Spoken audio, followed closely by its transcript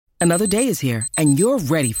Another day is here, and you're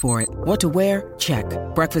ready for it. What to wear? Check.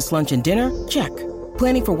 Breakfast, lunch, and dinner? Check.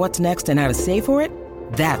 Planning for what's next and how to save for it?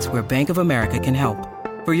 That's where Bank of America can help.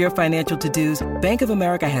 For your financial to-dos, Bank of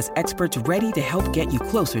America has experts ready to help get you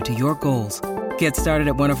closer to your goals. Get started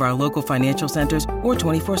at one of our local financial centers or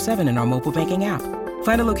 24/7 in our mobile banking app.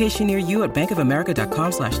 Find a location near you at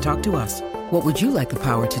bankofamerica.com/talktous. What would you like the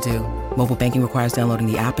power to do? Mobile banking requires downloading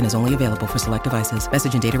the app and is only available for select devices.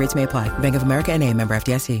 Message and data rates may apply. Bank of America N.A., member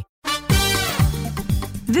FDIC.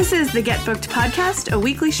 This is the Get Booked podcast, a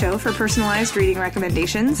weekly show for personalized reading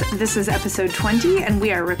recommendations. This is episode 20, and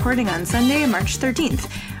we are recording on Sunday, March 13th.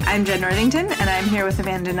 I'm Jen Northington, and I'm here with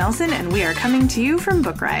Amanda Nelson, and we are coming to you from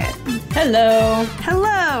Book Riot. Hello.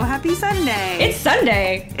 Hello. Happy Sunday. It's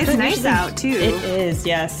Sunday. It's nice out, too. It is,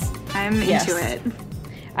 yes. I'm into it.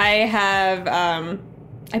 I have,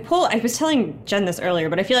 I was telling Jen this earlier,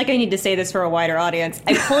 but I feel like I need to say this for a wider audience.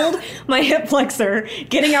 I pulled my hip flexor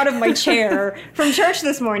getting out of my chair from church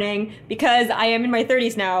this morning because I am in my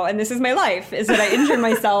 30s now, and this is my life, is that I injured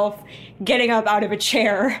myself getting up out of a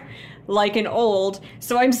chair like an old.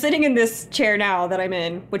 So I'm sitting in this chair now that I'm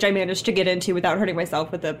in, which I managed to get into without hurting myself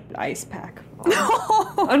with the ice pack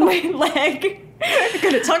on my leg. I'm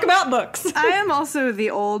going to talk about books. I am also the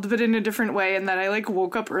old, but in a different way, in that I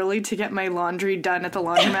woke up early to get my laundry done at the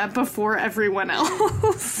laundromat before everyone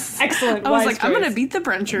else. Excellent. I was like, I'm going to beat the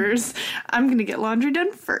brunchers. I'm going to get laundry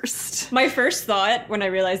done first. My first thought when I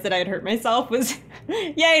realized that I had hurt myself was,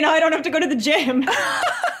 yay, now I don't have to go to the gym.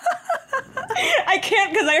 I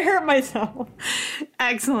can't because I hurt myself.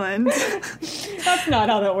 Excellent. That's not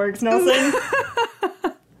how that works, Nelson.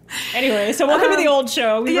 Anyway, so welcome to the old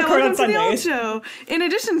show. We record on Sundays. Welcome to the old show. In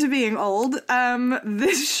addition to being old,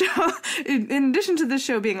 this show, in addition to this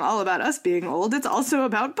show being all about us being old, it's also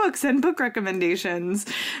about books and book recommendations.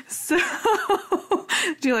 So,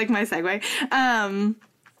 do you like my segue?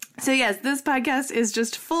 So yes, this podcast is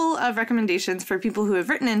just full of recommendations for people who have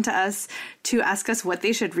written into us to ask us what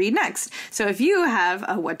they should read next. So if you have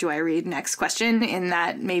a what do I read next question in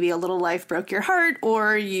that maybe a little life broke your heart,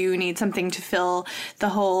 or you need something to fill the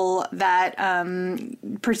hole that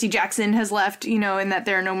Percy Jackson has left, in that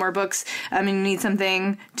there are no more books, and you need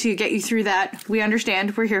something to get you through that, we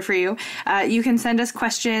understand. We're here for you. You can send us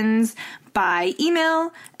questions by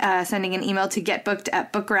email, sending an email to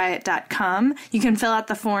getbooked@bookriot.com. You can fill out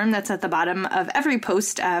the form that's at the bottom of every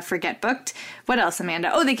post for Get Booked. What else, Amanda?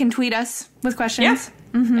 Oh, they can tweet us with questions.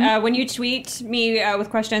 Yeah. Mm-hmm. When you tweet me with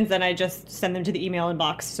questions, then I just send them to the email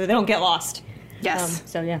inbox so they don't get lost. Yes.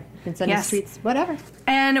 So yeah, you can send us tweets, whatever.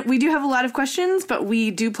 And we do have a lot of questions, but we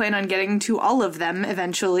do plan on getting to all of them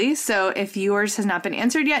eventually. So if yours has not been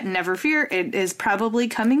answered yet, never fear. It is probably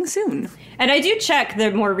coming soon. And I do check the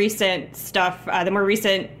more recent stuff, the more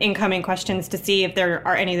recent incoming questions to see if there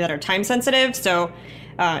are any that are time sensitive. So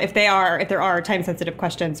if there are time sensitive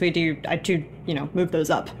questions, I do move those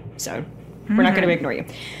up. So we're not going to ignore you.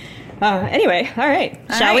 Anyway, all right.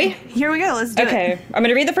 Shall we? Here we go. Let's do it. Okay. I'm going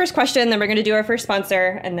to read the first question, then we're going to do our first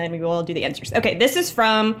sponsor, and then we will do the answers. Okay, this is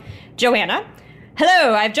from Joanna.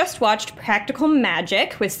 Hello, I've just watched Practical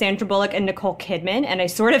Magic with Sandra Bullock and Nicole Kidman, and I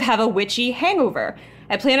sort of have a witchy hangover.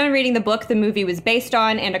 I plan on reading the book the movie was based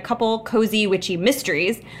on and a couple cozy witchy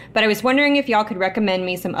mysteries, but I was wondering if y'all could recommend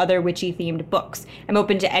me some other witchy-themed books. I'm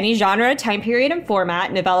open to any genre, time period, and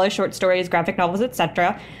format, novella, short stories, graphic novels,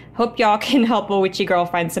 etc. Hope y'all can help a witchy girl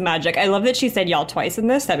find some magic. I love that she said y'all twice in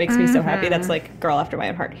this. That makes me so happy. That's like girl after my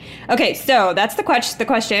own heart. Okay, so that's the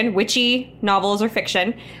question. Witchy novels or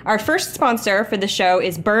fiction. Our first sponsor for the show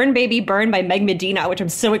is Burn Baby Burn by Meg Medina, which I'm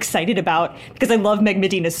so excited about because I love Meg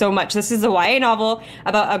Medina so much. This is a YA novel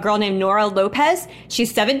about a girl named Nora Lopez.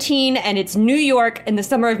 She's 17 and it's New York in the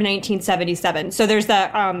summer of 1977. So there's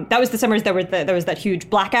that was the summers there was that huge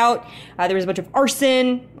blackout. There was a bunch of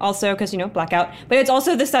arson also because, blackout. But it's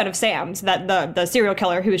also the son of Sam, so that the serial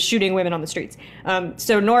killer who is shooting women on the streets.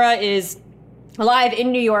 So Nora is alive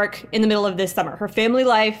in New York in the middle of this summer. Her family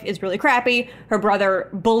life is really crappy. Her brother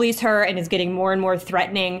bullies her and is getting more and more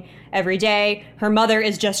threatening every day. Her mother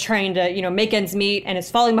is just trying to, make ends meet and is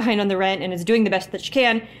falling behind on the rent and is doing the best that she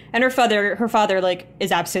can. And her father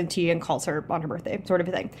is absentee and calls her on her birthday, sort of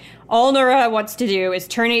a thing. All Nora wants to do is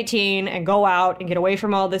turn 18 and go out and get away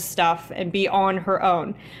from all this stuff and be on her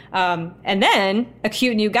own. And then a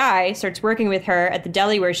cute new guy starts working with her at the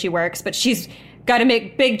deli where she works, but she's got to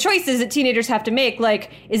make big choices that teenagers have to make, like,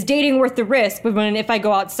 is dating worth the risk when if I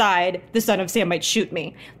go outside, the son of Sam might shoot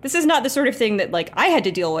me? This is not the sort of thing that, I had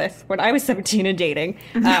to deal with when I was 17 and dating.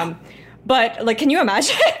 But, can you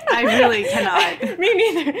imagine? I really cannot. Me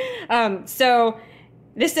neither. So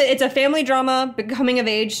It's a family drama, coming of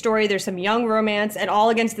age story. There's some young romance, and all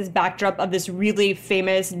against this backdrop of this really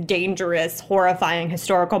famous, dangerous, horrifying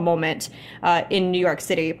historical moment in New York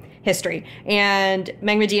City history. And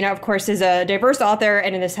Meg Medina, of course, is a diverse author,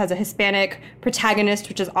 and this has a Hispanic protagonist,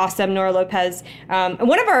 which is awesome, Nora Lopez. And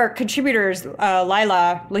one of our contributors,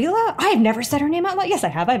 Lila, I have never said her name out loud. Yes, I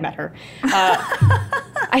have. I met her.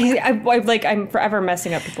 I'm forever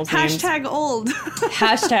messing up people's names. Hashtag old.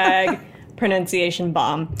 Hashtag pronunciation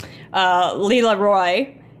bomb. Leela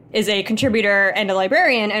Roy is a contributor and a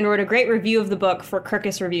librarian and wrote a great review of the book for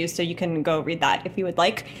Kirkus Reviews, so you can go read that if you would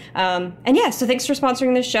like. And yeah, so thanks for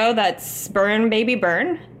sponsoring this show. That's Burn Baby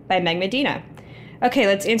Burn by Meg Medina. Okay,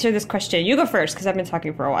 let's answer this question. You go first, because I've been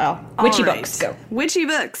talking for a while. Witchy books, go. Witchy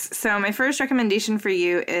books. So my first recommendation for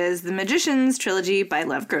you is The Magicians trilogy by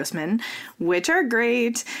Lev Grossman, which are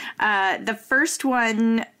great. The first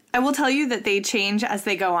one, I will tell you that they change as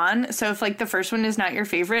they go on. So if like the first one is not your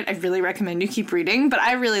favorite, I really recommend you keep reading, but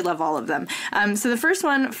I really love all of them. So the first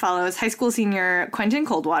one follows high school senior Quentin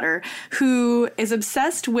Coldwater, who is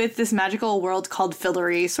obsessed with this magical world called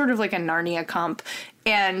Fillory, sort of like a Narnia comp.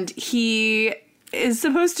 And he is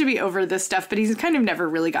supposed to be over this stuff, but he's kind of never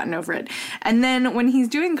really gotten over it. And then when he's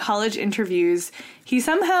doing college interviews, he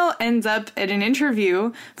somehow ends up at an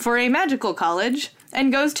interview for a magical college and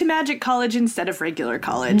goes to magic college instead of regular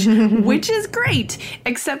college, which is great.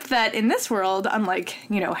 Except that in this world, unlike,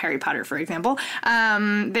 Harry Potter, for example,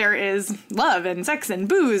 there is love and sex and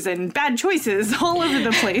booze and bad choices all over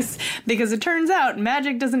the place, because it turns out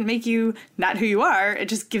magic doesn't make you not who you are. It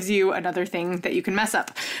just gives you another thing that you can mess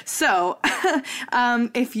up. So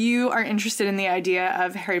if you are interested in the idea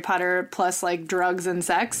of Harry Potter plus like drugs and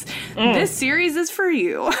sex, this series is for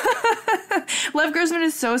you. Lev Grossman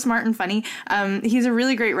is so smart and funny. He's a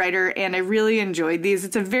really great writer, and I really enjoyed these.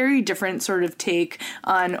 It's a very different sort of take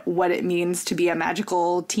on what it means to be a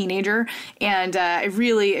magical teenager, and I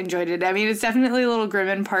really enjoyed it. I mean, it's definitely a little grim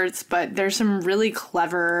in parts, but there's some really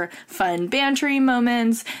clever, fun, bantery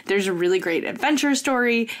moments. There's a really great adventure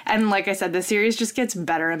story, and like I said, the series just gets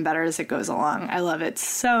better and better as it goes along. I love it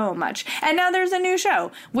so much. And now there's a new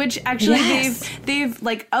show, which actually they've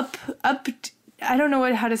like upped. I don't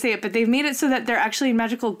know how to say it, but they've made it so that they're actually in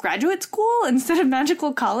magical graduate school instead of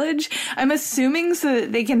magical college. I'm assuming so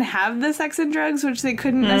that they can have the sex and drugs, which they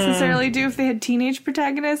couldn't necessarily do if they had teenage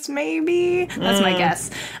protagonists, maybe. That's my guess.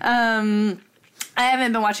 I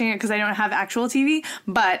haven't been watching it because I don't have actual TV,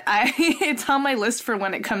 but it's on my list for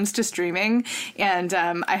when it comes to streaming, and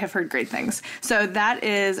I have heard great things. So that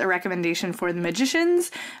is a recommendation for The Magicians,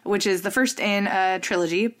 which is the first in a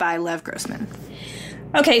trilogy by Lev Grossman.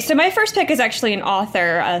 Okay, so my first pick is actually an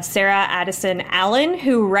author, Sarah Addison Allen,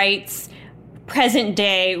 who writes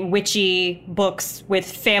present-day witchy books with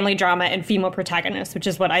family drama and female protagonists, which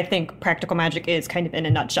is what I think Practical Magic is kind of in a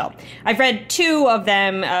nutshell. I've read two of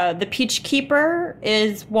them. The Peach Keeper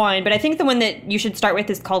is one, but I think the one that you should start with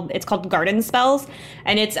is called Garden Spells,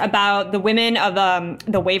 and it's about the women of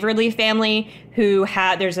the Waverly family who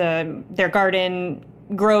their garden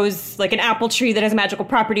grows like an apple tree that has magical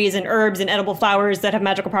properties and herbs and edible flowers that have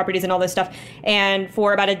magical properties and all this stuff. And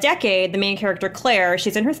for about a decade, the main character, Claire,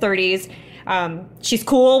 she's in her 30s. She's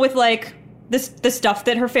cool with like the stuff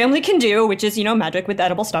that her family can do, which is, magic with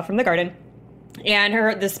edible stuff from the garden.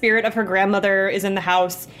 And the spirit of her grandmother is in the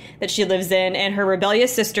house that she lives in. And her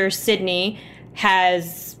rebellious sister, Sydney,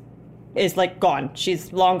 is like gone.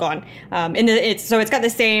 She's long gone. So it's got the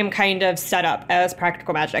same kind of setup as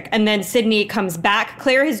Practical Magic. And then Sydney comes back.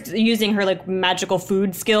 Claire is using her like magical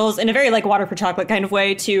food skills in a very like Water for Chocolate kind of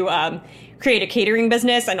way to create a catering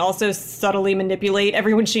business and also subtly manipulate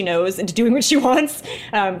everyone she knows into doing what she wants,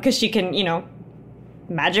 because she can,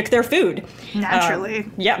 magic their food. Naturally.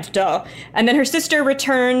 Yeah, duh. And then her sister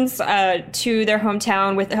returns to their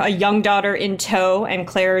hometown with a young daughter in tow, and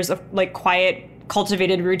Claire's like quiet,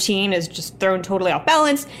 cultivated routine is just thrown totally off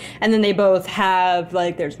balance. And then they both have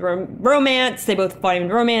there's romance. They both fall in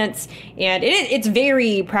romance, and it's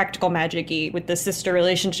very Practical Magic-y with the sister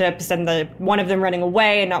relationships and the one of them running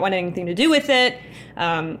away and not wanting anything to do with it,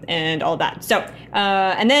 and all that. So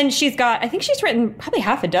and then she's written probably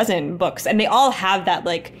half a dozen books, and they all have that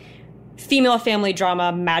like female family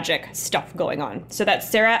drama magic stuff going on. So that's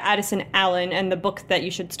Sarah Addison Allen, and the book that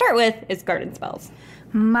you should start with is Garden Spells.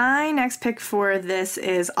 My next pick for this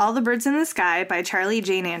is All the Birds in the Sky by Charlie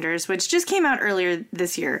Jane Anders, which just came out earlier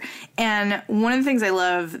this year. And one of the things I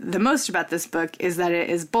love the most about this book is that it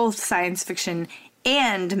is both science fiction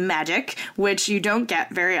and magic, which you don't get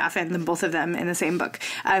very often, both of them in the same book.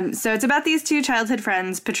 So it's about these two childhood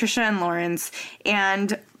friends, Patricia and Lawrence,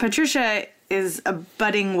 and Patricia is a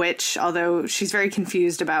budding witch, although she's very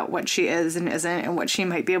confused about what she is and isn't and what she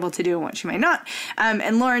might be able to do and what she might not.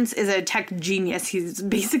 And Lawrence is a tech genius. He's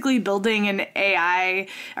basically building an AI,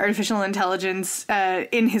 artificial intelligence,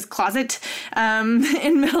 in his closet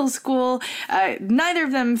in middle school. Neither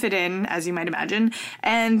of them fit in, as you might imagine,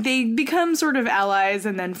 and they become sort of allies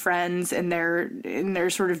and then friends in their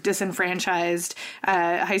sort of disenfranchised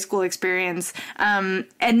high school experience. And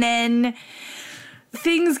then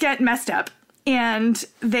things get messed up and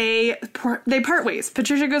they part ways.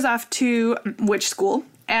 Patricia goes off to witch school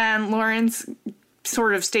and Lawrence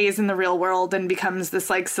sort of stays in the real world and becomes this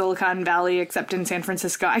like Silicon Valley, except in San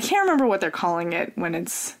Francisco. I can't remember what they're calling it when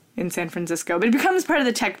it's in San Francisco, but it becomes part of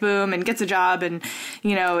the tech boom and gets a job and,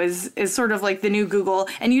 you know, is sort of like the new Google.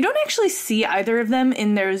 And you don't actually see either of them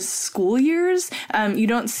in their school years. You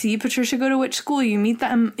don't see Patricia go to witch school. You meet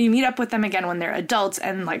up with them again when they're adults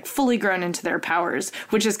and like fully grown into their powers,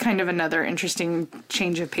 which is kind of another interesting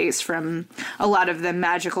change of pace from a lot of the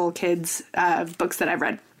magical kids books that I've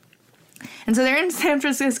read. And so they're in San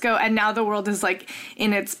Francisco, and now the world is, like,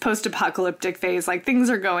 in its post-apocalyptic phase. Like,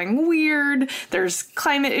 things are going weird, there's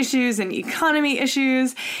climate issues and economy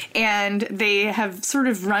issues, and they have sort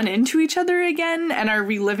of run into each other again and are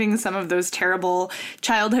reliving some of those terrible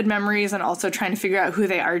childhood memories and also trying to figure out who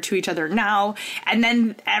they are to each other now. And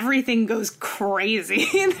then everything goes crazy.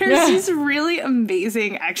 There's these really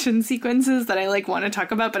amazing action sequences that I, like, want to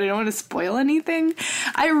talk about, but I don't want to spoil anything.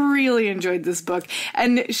 I really enjoyed this book.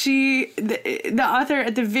 And the author,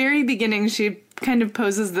 at the very beginning, she kind of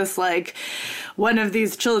poses this, like, one of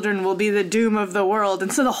these children will be the doom of the world.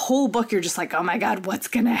 And so the whole book, you're just like, oh my God, what's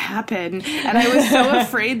going to happen? And I was so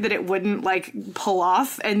afraid that it wouldn't, like, pull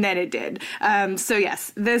off, and then it did. So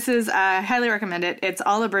yes, this is, I highly recommend it. It's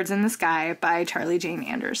All the Birds in the Sky by Charlie Jane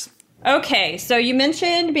Anders. Okay, so you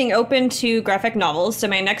mentioned being open to graphic novels. So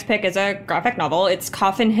my next pick is a graphic novel. It's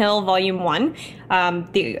Coffin Hill Volume 1.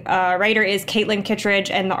 The writer is Caitlin Kittredge,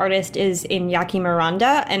 and the artist is Iñaki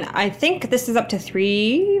Miranda. And I think this is up to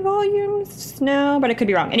 3 volumes now, but I could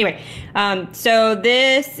be wrong. Anyway, so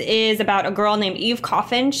this is about a girl named Eve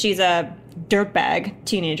Coffin. She's a dirtbag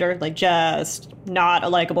teenager, like just not a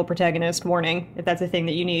likable protagonist. Warning, if that's a thing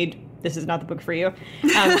that you need, this is not the book for you.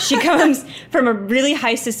 She comes from a really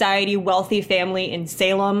high society, wealthy family in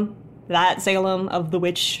Salem, that Salem of the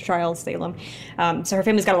witch trials, Salem. So her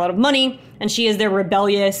family's got a lot of money, and she is their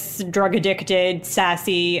rebellious, drug-addicted,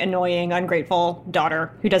 sassy, annoying, ungrateful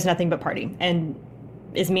daughter who does nothing but party and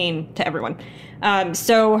is mean to everyone.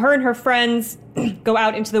 So her and her friends go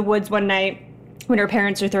out into the woods one night when her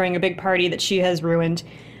parents are throwing a big party that she has ruined.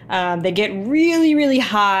 They get really, really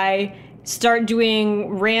high, start doing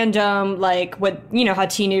random, like, what, you know, how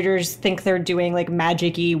teenagers think they're doing, like,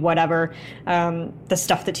 magic-y whatever, the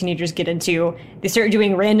stuff that teenagers get into. They start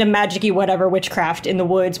doing random magic-y whatever witchcraft in the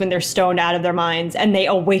woods when they're stoned out of their minds, and they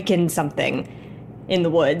awaken something in the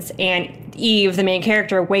woods. And Eve, the main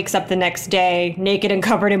character, wakes up the next day naked and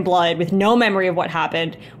covered in blood with no memory of what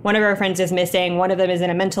happened. One of her friends is missing. One of them is in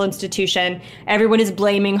a mental institution. Everyone is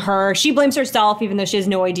blaming her. She blames herself, even though she has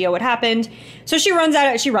no idea what happened. So she runs,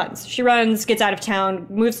 gets out of town,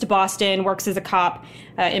 moves to Boston, works as a cop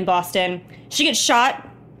in Boston. She gets shot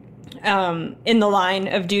in the line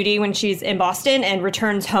of duty when she's in Boston and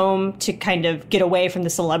returns home to kind of get away from the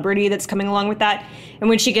celebrity that's coming along with that. And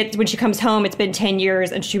when she comes home, it's been 10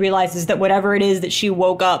 years, and she realizes that whatever it is that she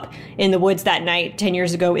woke up in the woods that night 10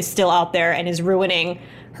 years ago is still out there and is ruining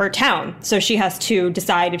her town. So she has to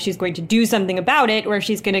decide if she's going to do something about it or if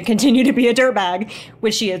she's going to continue to be a dirtbag,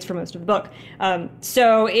 which she is for most of the book.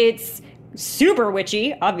 So it's super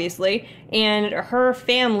witchy, obviously, and her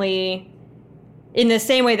family, in the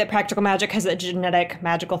same way that Practical Magic has a genetic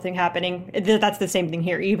magical thing happening, that's the same thing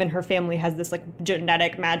here. Even her family has this, like,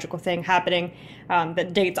 genetic magical thing happening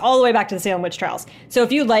that dates all the way back to the Salem witch trials. So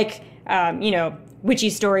if you like, you know, witchy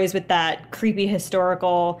stories with that creepy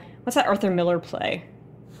historical, what's that Arthur Miller play?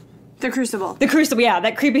 The Crucible. The Crucible, yeah,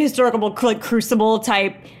 that creepy historical, like, Crucible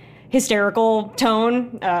type hysterical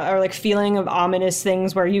tone or, like, feeling of ominous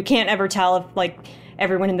things where you can't ever tell if, like,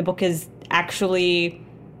 everyone in the book is actually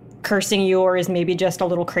cursing you or is maybe just a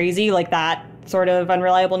little crazy, like that sort of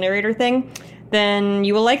unreliable narrator thing, then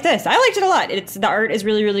you will like this. I liked it a lot. The art is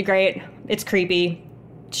really, really great. It's creepy.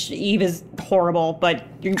 Eve is horrible, but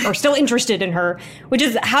you are still interested in her, which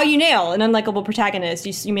is how you nail an unlikable protagonist.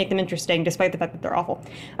 You make them interesting despite the fact that they're awful.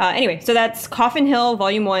 Anyway, so that's Coffin Hill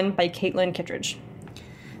Volume 1 by Caitlin Kittredge.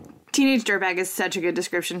 Teenage dirtbag is such a good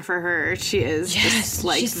description for her. She is just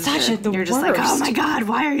like she's such the you're worst. just like, oh my God,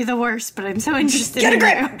 why are you the worst? But I'm so interested in you.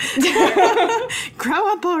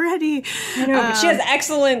 Grow up already. I know, but she has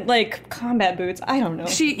excellent like combat boots. I don't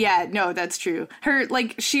know. That's true. Her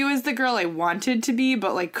she was the girl I wanted to be,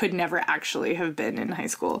 but like could never actually have been in high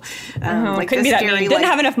school. Like couldn't be that mean. Didn't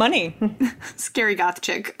have enough money. Scary goth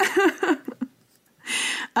chick.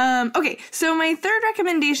 Okay, so my third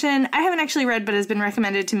recommendation, I haven't actually read, but has been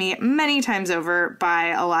recommended to me many times over by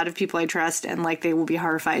a lot of people I trust, and like they will be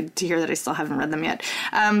horrified to hear that I still haven't read them yet.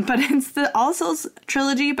 But it's the All Souls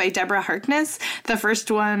trilogy by Deborah Harkness. The first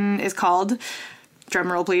one is called,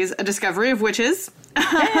 drumroll please, A Discovery of Witches.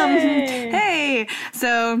 Hey!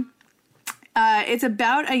 So it's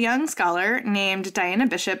about a young scholar named Diana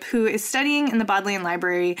Bishop who is studying in the Bodleian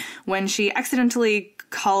Library when she accidentally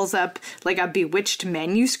calls up like a bewitched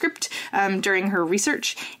manuscript during her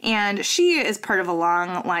research, and she is part of a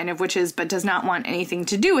long line of witches but does not want anything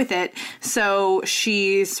to do with it, so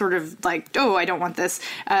she sort of like, oh, I don't want this,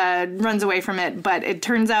 runs away from it, but it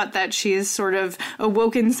turns out that she's sort of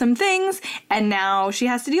awoken some things and now she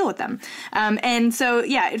has to deal with them. And so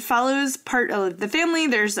it follows part of the family.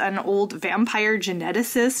 There's an old vampire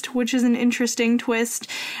geneticist, which is an interesting twist,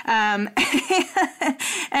 and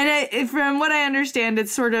from what I understand,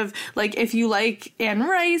 it's sort of like if you like Anne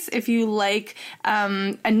Rice, if you like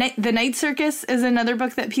The Night Circus is another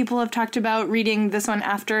book that people have talked about reading this one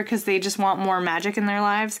after because they just want more magic in their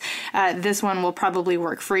lives. This one will probably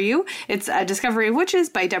work for you. It's A Discovery of Witches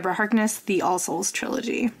by Deborah Harkness, the All Souls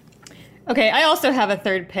trilogy. Okay, I also have a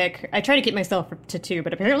third pick. I try to keep myself to two,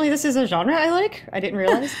 but apparently this is a genre I like. I didn't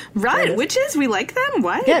realize. Right, witches? We like them?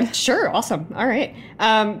 What? Yeah, sure. Awesome. All right.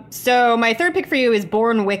 So my third pick for you is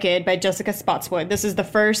Born Wicked by Jessica Spotswood. This is the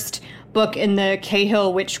first book in the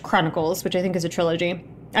Cahill Witch Chronicles, which I think is a trilogy.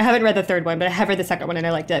 I haven't read the third one, but I have read the second one and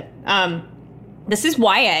I liked it. This is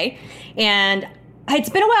YA, and it's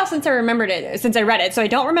been a while since I read it, so I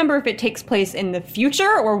don't remember if it takes place in the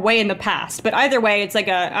future or way in the past. But either way, it's like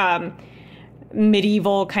a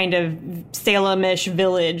medieval kind of Salem-ish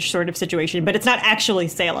village sort of situation, but it's not actually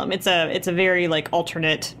Salem. It's a very like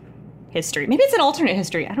alternate history. Maybe it's an alternate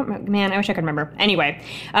history. I don't know. Man, I wish I could remember. Anyway,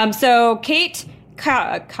 so Kate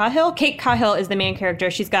Cahill is the main character.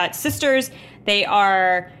 She's got sisters. They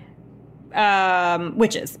are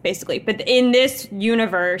witches, basically. But in this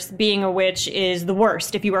universe, being a witch is the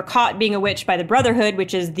worst. If you are caught being a witch by the Brotherhood,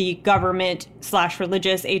 which is the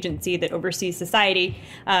government/religious agency that oversees society,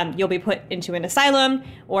 you'll be put into an asylum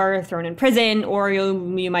or thrown in prison, or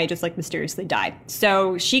you might just like mysteriously die.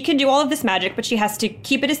 So she can do all of this magic, but she has to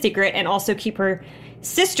keep it a secret and also keep her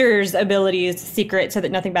sister's abilities secret so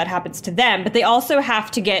that nothing bad happens to them. But they also have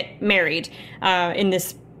to get married in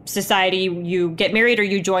this society. You get married or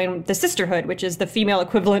you join the sisterhood, which is the female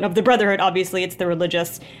equivalent of the Brotherhood. Obviously, it's the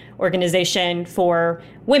religious organization for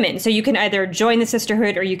women. So you can either join the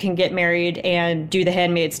sisterhood or you can get married and do the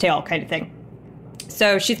Handmaid's Tale kind of thing.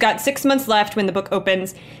 So she's got 6 months left when the book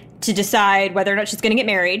opens to decide whether or not she's going to get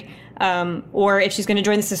married, or if she's going to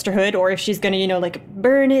join the sisterhood, or if she's going to,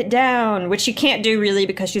 burn it down, which she can't do really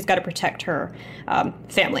because she's got to protect her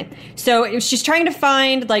family. So she's trying to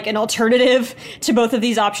find an alternative to both of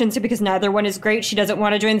these options because neither one is great. She doesn't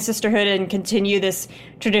want to join the sisterhood and continue this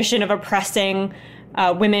tradition of oppressing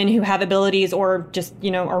women who have abilities or just,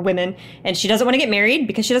 are women. And she doesn't want to get married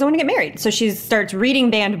because she doesn't want to get married. So she starts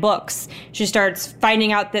reading banned books. She starts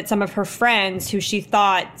finding out that some of her friends who she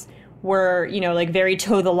thought were, very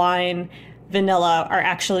toe the line vanilla are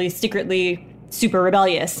actually secretly super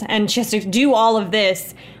rebellious. And she has to do all of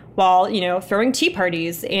this while, throwing tea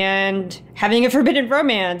parties and having a forbidden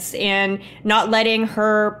romance and not letting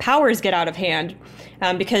her powers get out of hand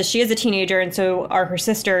because she is a teenager and so are her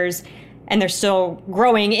sisters. And they're still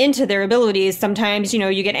growing into their abilities. Sometimes,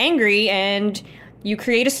 you get angry and you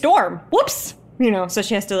create a storm. Whoops! So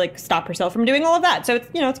she has to stop herself from doing all of that. So it's,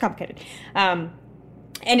 it's complicated.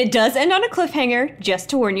 And it does end on a cliffhanger, just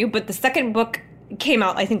to warn you. But the second book came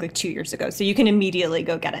out, I think, 2 years ago. So you can immediately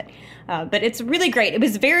go get it. But it's really great. It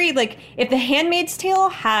was very, if The Handmaid's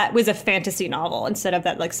Tale was a fantasy novel instead of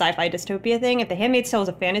that, sci-fi dystopia thing. If The Handmaid's Tale was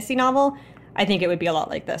a fantasy novel, I think it would be a lot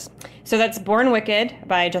like this. So that's Born Wicked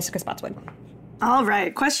by Jessica Spotswood. All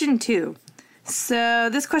right, question 2. So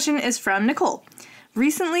this question is from Nicole.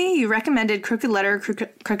 Recently, you recommended Crooked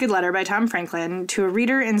Letter by Tom Franklin to a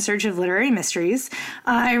reader in search of literary mysteries.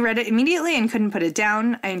 I read it immediately and couldn't put it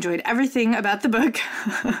down. I enjoyed everything about the book.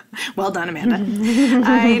 Well done, Amanda.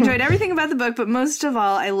 I enjoyed everything about the book, but most of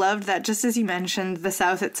all, I loved that, just as you mentioned, the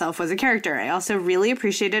South itself was a character. I also really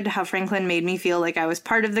appreciated how Franklin made me feel like I was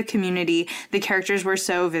part of the community. The characters were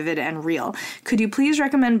so vivid and real. Could you please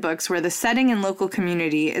recommend books where the setting and local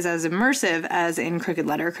community is as immersive as in Crooked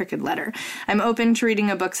Letter? I'm open to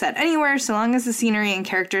reading a book set anywhere, so long as the scenery and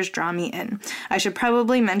characters draw me in. I should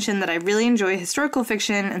probably mention that I really enjoy historical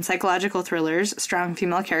fiction and psychological thrillers. Strong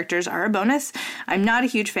female characters are a bonus. I'm not a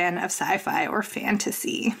huge fan of sci-fi or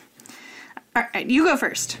fantasy. All right, you go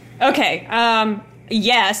first. Okay.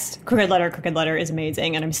 Yes, Crooked Letter is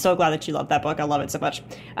amazing, and I'm so glad that you love that book. I love it so much.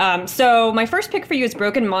 So my first pick for you is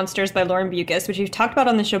Broken Monsters by Lauren Beukes, which we've talked about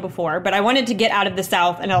on the show before, but I wanted to get out of the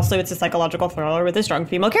South, and also it's a psychological thriller with a strong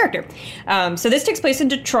female character. So this takes place in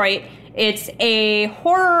Detroit. It's a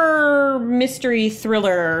horror mystery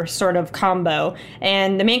thriller sort of combo,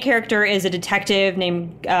 and the main character is a detective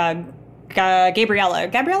named Gabriella.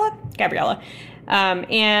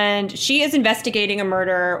 And she is investigating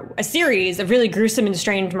a series of really gruesome and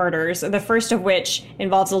strange murders, the first of which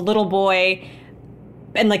involves a little boy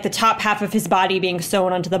and like the top half of his body being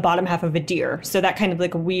sewn onto the bottom half of a deer. So that kind of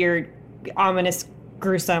like weird, ominous,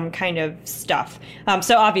 gruesome kind of stuff.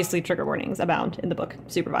 So obviously trigger warnings abound in the book,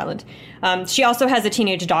 super violent. She also has a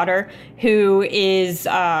teenage daughter who is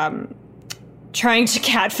trying to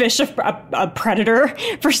catfish a predator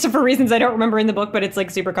for reasons I don't remember in the book, but it's like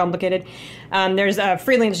super complicated. There's a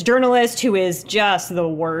freelance journalist who is just the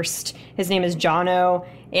worst. His name is Jono,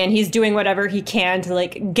 and he's doing whatever he can to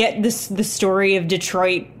like get the story of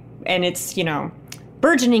Detroit and its,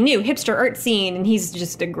 burgeoning new hipster art scene, and he's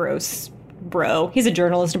just a gross bro. He's a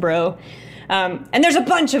journalist bro. And there's a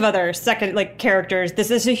bunch of other characters.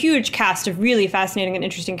 This is a huge cast of really fascinating and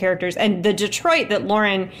interesting characters. And the Detroit that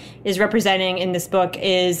Lauren is representing in this book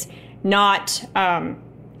is not,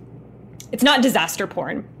 it's not disaster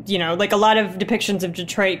porn. Like a lot of depictions of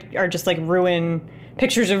Detroit are just like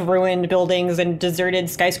pictures of ruined buildings and deserted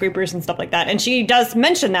skyscrapers and stuff like that. And she does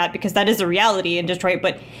mention that because that is a reality in Detroit,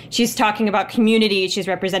 but she's talking about community. She's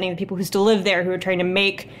representing the people who still live there, who are trying to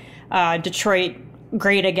make Detroit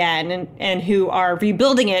great again, and who are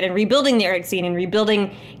rebuilding it and rebuilding the art scene and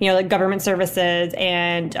rebuilding, like government services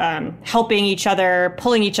and helping each other,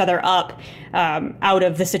 pulling each other up out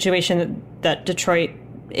of the situation that Detroit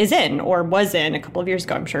is in or was in a couple of years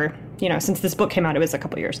ago, I'm sure. Since this book came out, it was a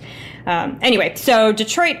couple of years. Anyway, so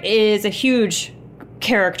Detroit is a huge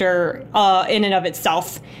character in and of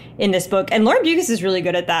itself in this book. And Lauren Beukes is really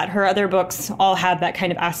good at that. Her other books all have that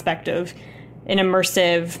kind of aspect of an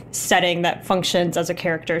immersive setting that functions as a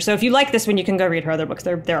character. So if you like this one, you can go read her other books.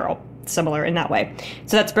 They're all similar in that way.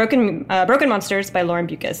 So that's Broken Monsters by Lauren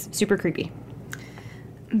Beukes. Super creepy.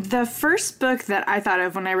 The first book that I thought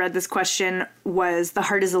of when I read this question was The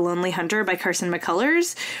Heart is a Lonely Hunter by Carson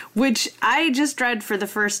McCullers, which I just read for the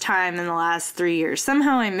first time in the last 3 years.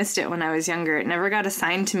 Somehow I missed it when I was younger. It never got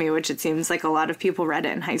assigned to me, which it seems like a lot of people read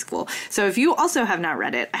it in high school. So if you also have not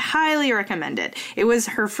read it, I highly recommend it. It was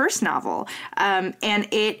her first novel, and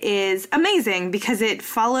it is amazing because it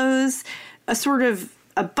follows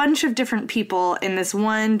a bunch of different people in this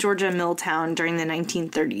one Georgia mill town during the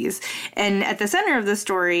 1930s. And at the center of the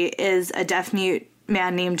story is a deaf-mute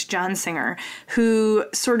man named John Singer, who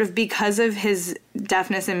sort of, because of his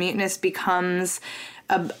deafness and muteness, becomes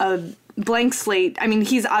a blank slate. I mean,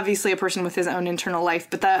 he's obviously a person with his own internal life,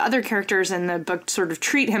 but the other characters in the book sort of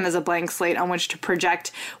treat him as a blank slate on which to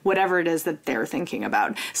project whatever it is that they're thinking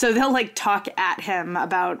about. So they'll talk at him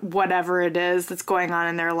about whatever it is that's going on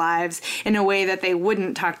in their lives in a way that they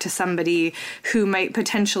wouldn't talk to somebody who might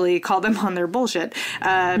potentially call them on their bullshit.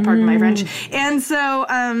 Pardon my French. And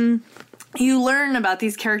so, you learn about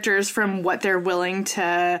these characters from what they're willing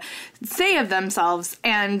to say of themselves,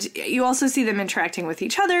 and you also see them interacting with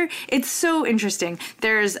each other. It's so interesting.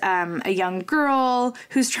 There's a young girl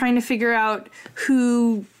who's trying to figure out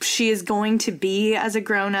who she is going to be as a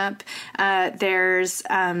grown-up. There's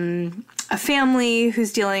a family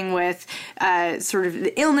who's dealing with sort of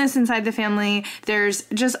the illness inside the family. There's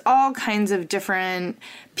just all kinds of different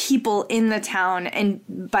people in the town, and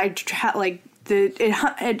by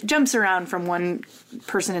it jumps around from one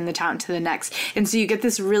person in the town to the next. And so you get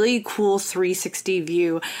this really cool 360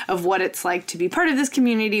 view of what it's like to be part of this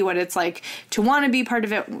community, what it's like to want to be part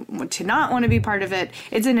of it, to not want to be part of it.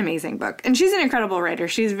 It's an amazing book. And she's an incredible writer.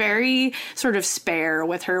 She's very sort of spare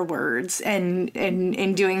with her words, and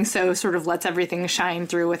in doing so sort of lets everything shine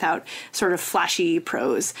through without sort of flashy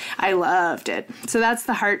prose. I loved it. So that's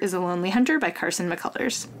The Heart is a Lonely Hunter by Carson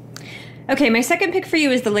McCullers. Okay, my second pick for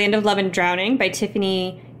you is The Land of Love and Drowning by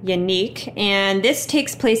Tiffany Yannick, and this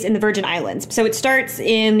takes place in the Virgin Islands. So it starts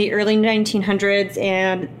in the early 1900s,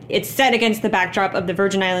 and it's set against the backdrop of the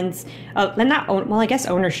Virgin Islands,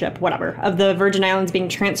 ownership, whatever, of the Virgin Islands being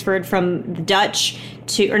transferred from the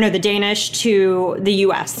the Danish to the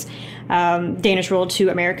U.S., Danish rule to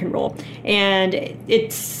American rule.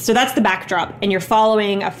 And so that's the backdrop. And you're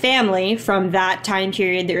following a family from that time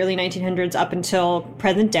period, the early 1900s up until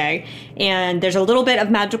present day. And there's a little bit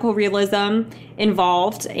of magical realism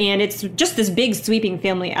involved. And it's just this big sweeping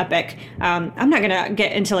family epic. I'm not going to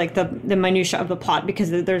get into like the minutia of the plot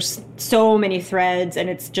because there's so many threads and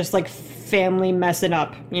it's just like family messing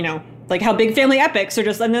up, like how big family epics are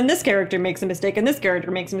just, and then this character makes a mistake, and this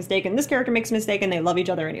character makes a mistake, and this character makes a mistake, and they love each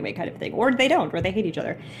other anyway, kind of thing. Or they don't, or they hate each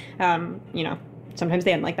other. Sometimes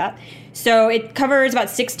they end like that. So it covers about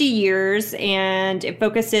 60 years, and it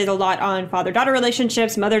focuses a lot on father-daughter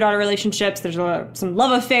relationships, mother-daughter relationships. There's some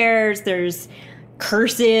love affairs. There's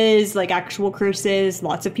curses, like actual curses.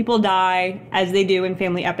 Lots of people die, as they do in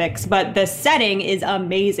family epics. But the setting is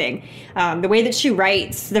amazing. The way that she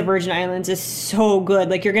writes the Virgin Islands is so good.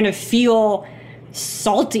 Like, you're going to feel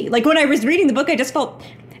salty. Like, when I was reading the book, I just felt,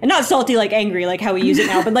 and not salty like angry, like how we use it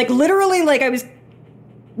now, but like literally like I was,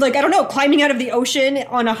 like, I don't know, climbing out of the ocean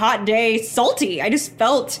on a hot day, salty. I just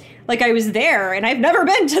felt like I was there. And I've never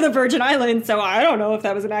been to the Virgin Islands, so I don't know if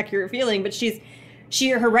that was an accurate feeling. But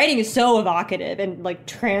her writing is so evocative and like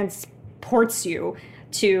transports you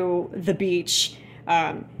to the beach,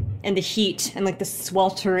 and the heat and like the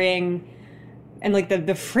sweltering and like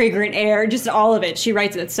the fragrant air, just all of it. She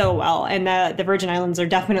writes it so well. And the Virgin Islands are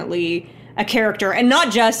definitely a character, and not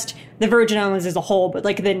just the Virgin Islands as a whole, but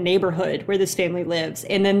like the neighborhood where this family lives.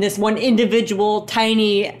 And then this one individual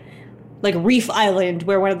tiny like reef island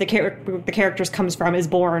where one of the characters comes from is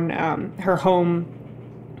born, her home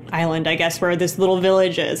island, I guess, where this little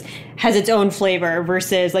village has its own flavor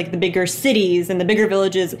versus like the bigger cities and the bigger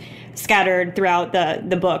villages scattered throughout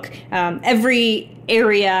the book. Every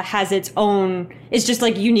area has its own, it's just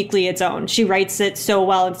like uniquely its own. She writes it so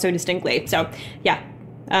well and so distinctly. So yeah,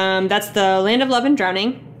 that's The Land of Love and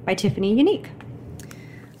Drowning by Tiffany Yannick.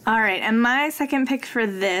 All right, and my second pick for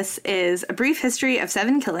this is A Brief History of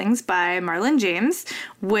Seven Killings by Marlon James,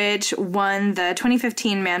 which won the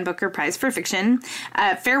 2015 Man Booker Prize for Fiction.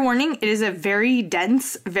 Fair warning, it is a very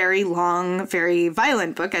dense, very long, very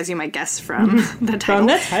violent book, as you might guess from the title. From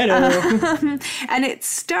the title. And it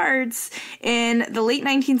starts in the late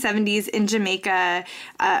 1970s in Jamaica,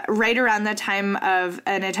 right around the time of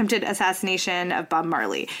an attempted assassination of Bob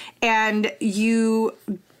Marley. And you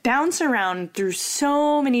bounce around through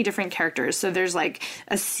so many different characters. So there's like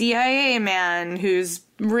a CIA man who's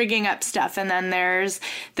rigging up stuff, and then there's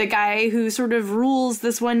the guy who sort of rules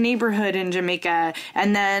this one neighborhood in Jamaica,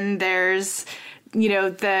 and then there's,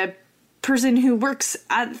 the person who works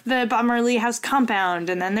at the Bob Marley house compound,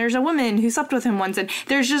 and then there's a woman who slept with him once, and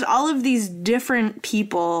there's just all of these different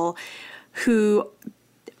people who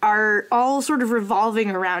are all sort of revolving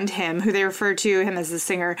around him, who they refer to him as the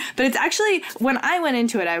singer. But it's actually, when I went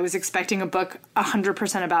into it, I was expecting a book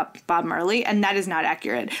 100% about Bob Marley, and that is not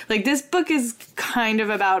accurate. Like, this book is kind of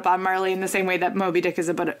about Bob Marley in the same way that Moby Dick is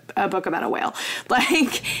a book about a whale. Like,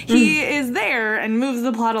 he is there and moves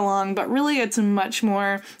the plot along, but really it's much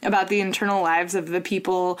more about the internal lives of the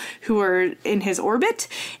people who are in his orbit.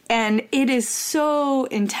 And it is so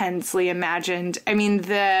intensely imagined. I mean,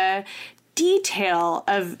 the detail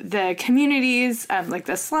of the communities, like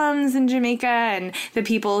the slums in Jamaica, and the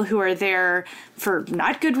people who are there for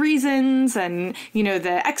not good reasons, and,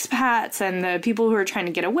 the expats and the people who are trying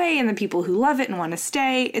to get away and the people who love it and want to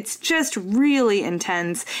stay. It's just really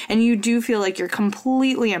intense, and you do feel like you're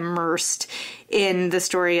completely immersed in the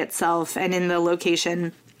story itself and in the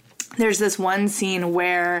location. There's this one scene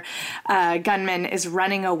where a gunman is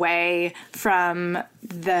running away from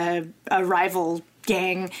a rival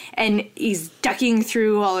gang, and he's ducking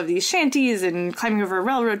through all of these shanties and climbing over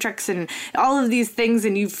railroad tracks and all of these things,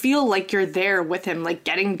 and you feel like you're there with him, like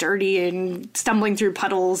getting dirty and stumbling through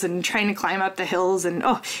puddles and trying to climb up the hills, and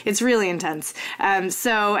it's really intense. And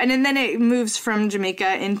then it moves from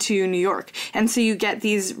Jamaica into New York, and so you get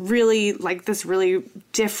these really, like, this really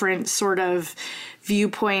different sort of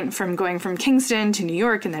viewpoint from going from Kingston to New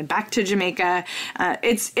York and then back to Jamaica.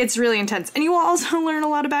 It's really intense. And you will also learn a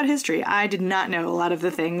lot about history. I did not know a lot of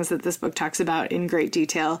the things that this book talks about in great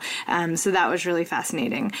detail. So that was really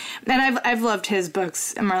fascinating. And I've loved his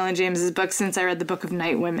books, Marlon James's books, since I read The Book of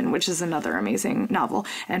Night Women, which is another amazing novel,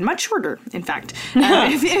 and much shorter, in fact,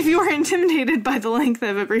 if you were intimidated by the length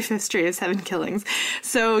of A Brief History of Seven Killings.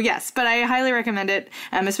 So yes, but I highly recommend it,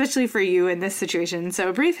 especially for you in this situation. So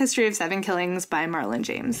A Brief History of Seven Killings by Marlon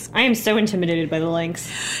James. I am so intimidated by the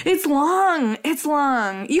lengths. It's long. It's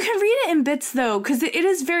long. You can read it in bits, though, because it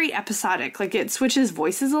is very episodic. Like, it switches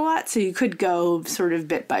voices a lot, so you could go sort of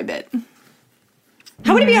bit by bit.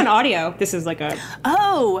 How would it be on audio? This is like a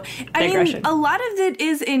digression. I mean, a lot of it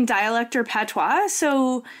is in dialect or patois,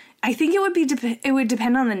 so I think it would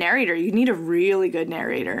depend on the narrator. You need a really good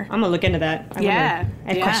narrator. I'm gonna look into that. I have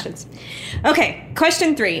questions. Okay,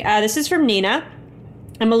 question 3. This is from Nina.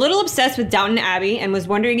 I'm a little obsessed with Downton Abbey and was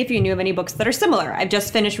wondering if you knew of any books that are similar. I've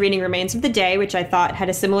just finished reading Remains of the Day, which I thought had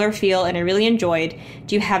a similar feel and I really enjoyed.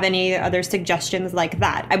 Do you have any other suggestions like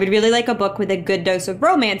that? I would really like a book with a good dose of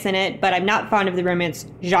romance in it, but I'm not fond of the romance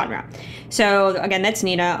genre. So again, that's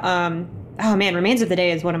Nina. Oh man, Remains of the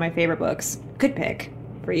Day is one of my favorite books. Good pick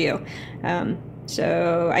for you.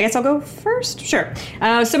 So I guess I'll go first. Sure.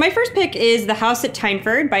 So my first pick is The House at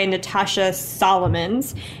Tynesford by Natasha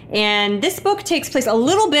Solomons. And this book takes place a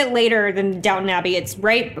little bit later than Downton Abbey. It's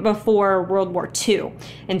right before World War II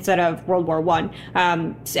instead of World War I.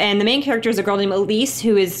 And the main character is a girl named Elise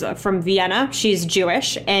who is from Vienna. She's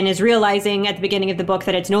Jewish and is realizing at the beginning of the book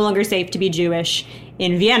that it's no longer safe to be Jewish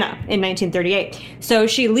in Vienna in 1938. So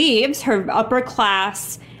she leaves her upper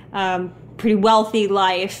class pretty wealthy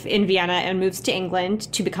life in Vienna and moves to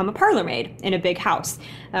England to become a parlor maid in a big house.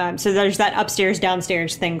 So there's that upstairs,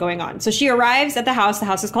 downstairs thing going on. So she arrives at the house. The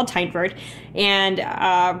house is called Tynesford and,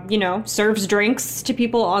 serves drinks to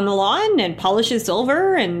people on the lawn and polishes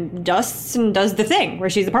silver and dusts and does the thing where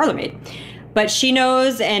she's a parlor maid. But she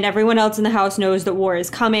knows, and everyone else in the house knows, that war is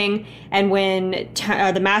coming. And when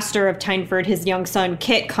the master of Tynesford, his young son,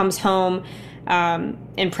 Kit, comes home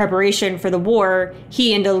in preparation for the war,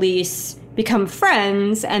 he and Elise become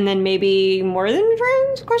friends, and then maybe more than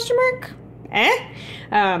friends, ?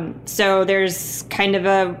 So there's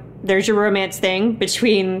there's your romance thing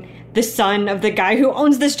between the son of the guy who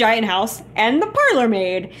owns this giant house and the parlor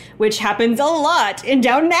maid, which happens a lot in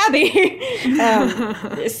Downton Abbey.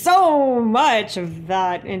 So much of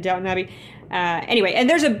that in Downton Abbey. Anyway, and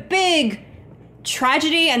there's a big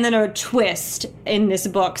tragedy and then a twist in this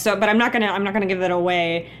book. But I'm not gonna give it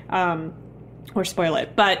away or spoil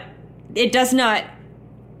it. But it does not.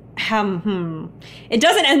 It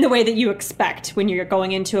doesn't end the way that you expect when you're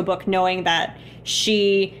going into a book knowing that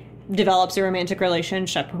she develops a romantic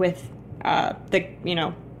relationship with the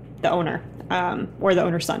owner or the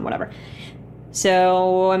owner's son, whatever.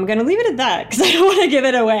 So I'm going to leave it at that because I don't want to give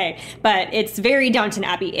it away. But it's very Downton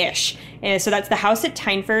Abbey-ish. So that's The House at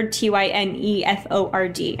Tynesford,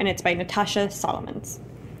 Tyneford, and it's by Natasha Solomons.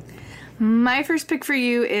 My first pick for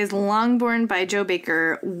you is Longbourn by Jo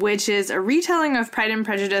Baker, which is a retelling of Pride and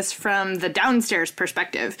Prejudice from the downstairs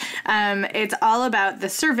perspective. It's all about the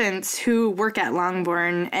servants who work at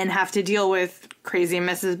Longbourn and have to deal with crazy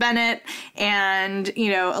Mrs. Bennet and,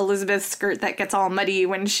 Elizabeth's skirt that gets all muddy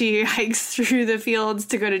when she hikes through the fields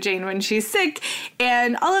to go to Jane when she's sick,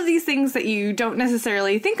 and all of these things that you don't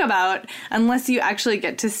necessarily think about unless you actually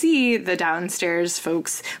get to see the downstairs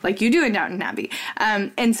folks like you do in Downton Abbey.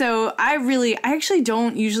 And so I actually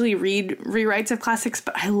don't usually read rewrites of classics,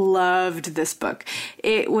 but I loved this book.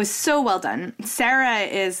 It was so well done. Sarah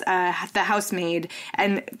is the housemaid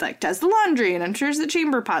and does the laundry and unsures the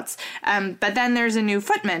chamber pots. But then there's a new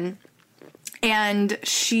footman. And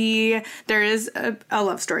there is a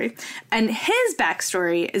love story. And his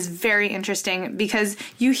backstory is very interesting because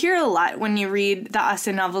you hear a lot when you read the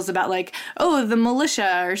Austen novels about the militia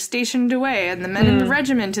are stationed away and the men in the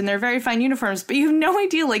regiment in their very fine uniforms, but you have no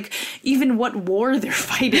idea even what war they're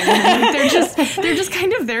fighting. They're just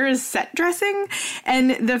kind of there as set dressing.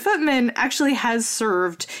 And the footman actually has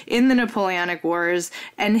served in the Napoleonic Wars,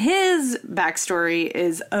 and his backstory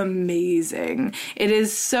is amazing. It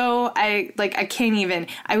is so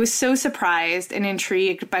I was so surprised and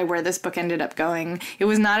intrigued by where this book ended up going. It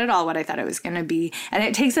was not at all what I thought it was going to be. And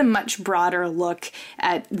it takes a much broader look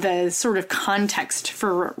at the sort of context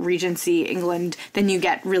for Regency England than you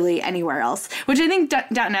get really anywhere else, which I think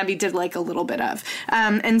Downton Abbey did a little bit of.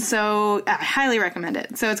 And so I highly recommend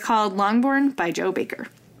it. So it's called Longbourn by Jo Baker.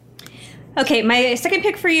 Okay, my second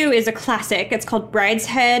pick for you is a classic. It's called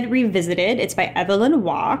Brideshead Revisited. It's by Evelyn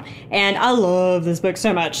Waugh, and I love this book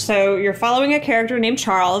so much. So you're following a character named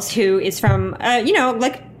Charles who is from,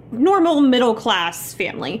 like normal middle class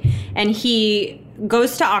family, and he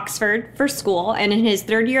goes to Oxford for school, and in his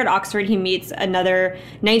third year at Oxford, he meets another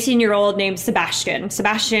 19-year-old named Sebastian.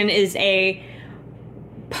 Sebastian is a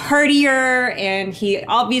partier, and he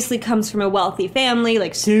obviously comes from a wealthy family,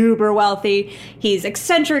 like super wealthy. He's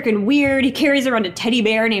eccentric and weird. He carries around a teddy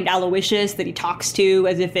bear named Aloysius that he talks to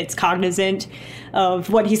as if it's cognizant of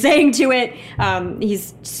what he's saying to it.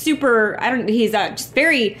 He's super, he's just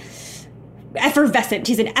very effervescent.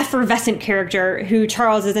 He's an effervescent character who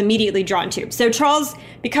Charles is immediately drawn to. So Charles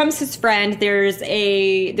becomes his friend.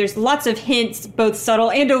 There's lots of hints, both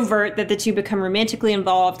subtle and overt, that the two become romantically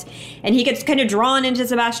involved, and he gets kind of drawn into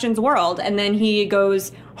Sebastian's world, and then he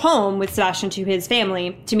goes home with Sebastian to his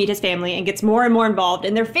family to meet his family and gets more and more involved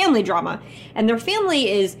in their family drama. And their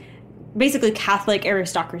family is basically Catholic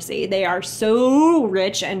aristocracy. They are so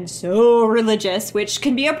rich and so religious, which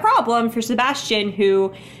can be a problem for Sebastian,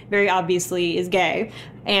 who very obviously is gay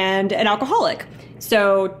and an alcoholic.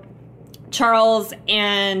 So Charles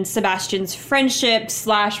and Sebastian's friendship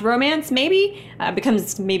 / romance maybe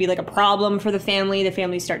becomes maybe like a problem for the family. The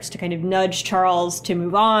family starts to kind of nudge Charles to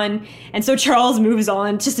move on. And so Charles moves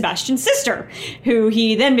on to Sebastian's sister, who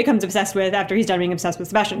he then becomes obsessed with after he's done being obsessed with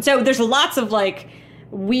Sebastian. So there's lots of like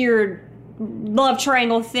weird love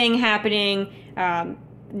triangle thing happening.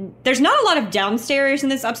 There's not a lot of downstairs in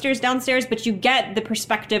this upstairs downstairs, but you get the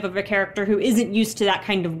perspective of a character who isn't used to that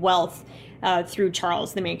kind of wealth through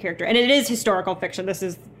Charles, the main character. And it is historical fiction.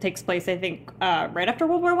 This takes place, I think, right after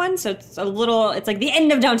World War I. So it's like the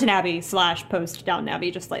end of Downton Abbey / post Downton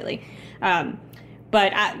Abbey, just slightly.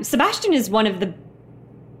 But Sebastian is one of the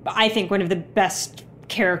best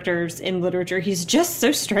characters in literature. He's just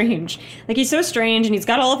so strange. Like, he's so strange, and he's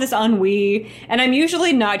got all of this ennui. And I'm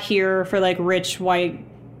usually not here for like rich white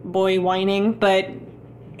boy whining, but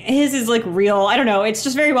his is like real. I don't know. It's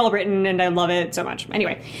just very well written, and I love it so much.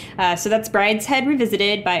 Anyway, so that's Brideshead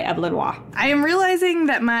Revisited by Evelyn Waugh. I am realizing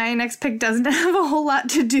that my next pick doesn't have a whole lot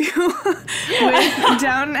to do with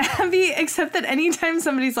Downton Abbey, except that anytime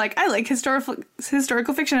somebody's like, I like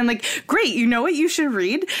historical fiction, I'm like, great, you know what you should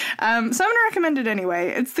read? So I'm going to recommend it anyway.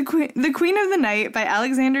 It's The Queen of the Night by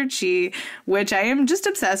Alexander Chee, which I am just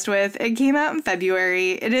obsessed with. It came out in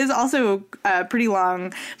February. It is also pretty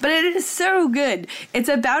long, but it is so good. It's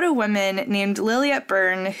about a woman named Liliet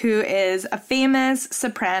Byrne, who is a famous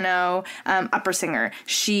soprano opera singer.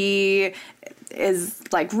 She is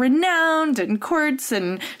like renowned in courts,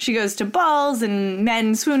 and she goes to balls, and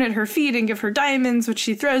men swoon at her feet and give her diamonds, which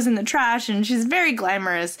she throws in the trash, and she's very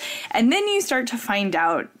glamorous. And then you start to find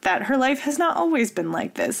out that her life has not always been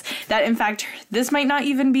like this, that in fact this might not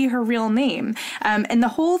even be her real name. And the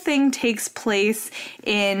whole thing takes place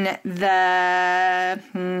in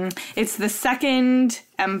it's the Second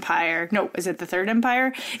Empire. No, is it the Third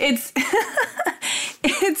Empire? It's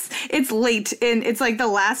it's late in, it's like the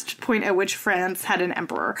last point at which France had an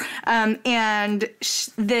emperor. And the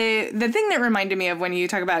thing that reminded me of when you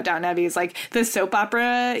talk about Downton Abbey is like the soap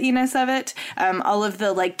opera-ness of it. All of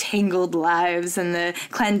the like tangled lives and the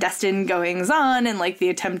clandestine goings on and like the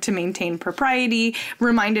attempt to maintain propriety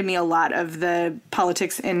reminded me a lot of the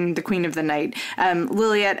politics in The Queen of the Night.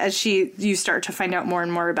 Liliet, as you start to find out more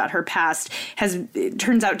and more about her past, it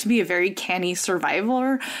turns out to be a very canny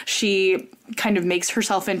survivor. She kind of makes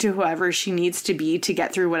herself into whoever she needs to be to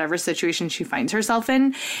get through whatever situation she finds herself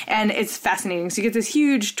in. And it's fascinating. So you get this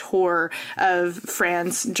huge tour of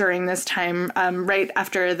France during this time, right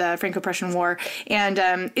after the Franco-Prussian War. And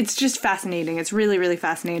it's just fascinating. It's really, really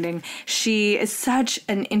fascinating. She is such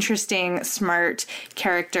an interesting, smart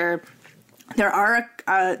character.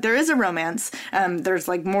 There is a romance. There's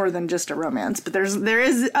like more than just a romance, but there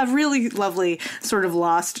is a really lovely sort of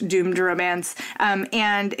lost, doomed romance.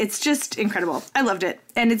 And it's just incredible. I loved it.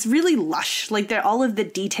 And it's really lush. Like all of the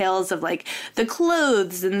details of like the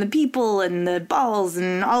clothes and the people and the balls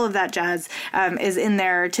and all of that jazz is in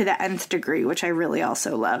there to the nth degree, which I really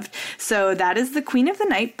also loved. So that is The Queen of the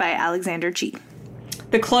Night by Alexander Chee.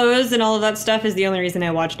 The clothes and all of that stuff is the only reason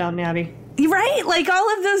I watched Downton Abbey. Right? Like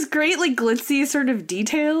all of those great, like glitzy sort of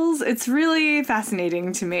details. It's really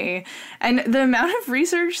fascinating to me. And the amount of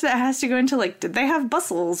research that has to go into like, did they have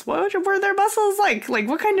bustles? What were their bustles like? Like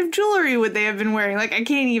what kind of jewelry would they have been wearing? Like I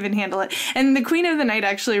can't even handle it. And The Queen of the Night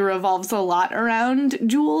actually revolves a lot around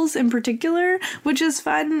jewels in particular, which is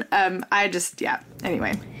fun.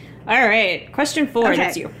 Anyway. All right. Question 4. Okay.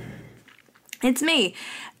 That's you. It's me.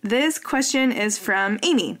 This question is from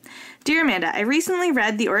Amy. Dear Amanda, I recently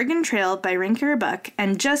read The Oregon Trail by Rinker Buck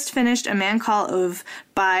and just finished A Man Called Ove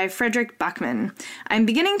by Fredrik Backman. I'm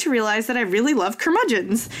beginning to realize that I really love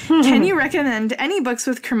curmudgeons. Can you recommend any books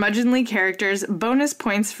with curmudgeonly characters? Bonus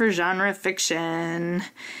points for genre fiction.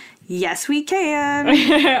 Yes, we can.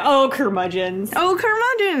 Oh, curmudgeons. Oh,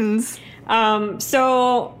 curmudgeons.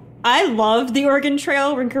 So I love The Oregon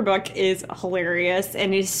Trail. Rinker Buck is hilarious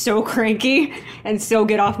and is so cranky and so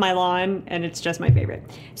get off my lawn, and it's just my favorite.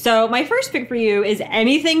 So my first pick for you is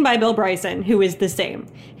anything by Bill Bryson, who is the same.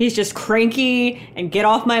 He's just cranky and get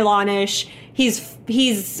off my lawn-ish. He's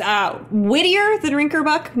wittier than Rinker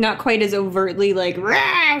Buck, not quite as overtly like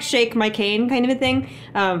rah, shake my cane kind of a thing,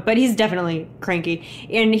 but he's definitely cranky.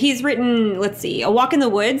 And he's written, let's see, A Walk in the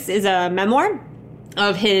Woods is a memoir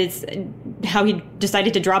of how he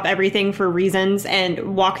decided to drop everything for reasons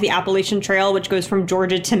and walk the Appalachian Trail, which goes from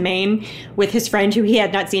Georgia to Maine, with his friend who he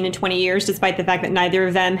had not seen in 20 years, despite the fact that neither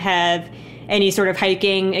of them have any sort of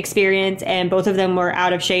hiking experience, and both of them were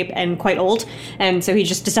out of shape and quite old. And so he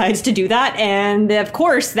just decides to do that. And of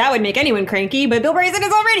course, that would make anyone cranky, but Bill Bryson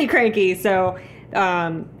is already cranky. So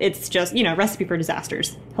it's just, recipe for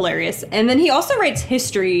disasters. Hilarious. And then he also writes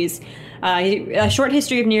histories. A short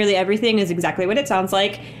history of nearly everything is exactly what it sounds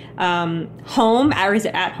like. Home, or is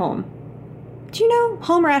it At Home? Do you know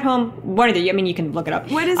Home or At Home? One of the, you can look it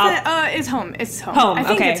up. What is it? It's Home. It's Home. Home. I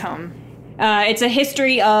think okay. It's Home. It's a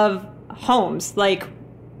history of homes, like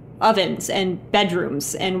ovens and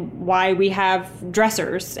bedrooms, and why we have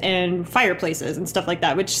dressers and fireplaces and stuff like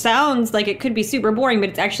that, which sounds like it could be super boring, but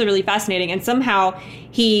it's actually really fascinating. And somehow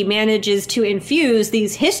he manages to infuse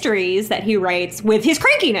these histories that he writes with his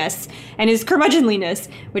crankiness and his curmudgeonliness,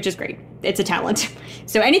 which is great. It's a talent.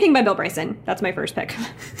 So anything by Bill Bryson. That's my first pick.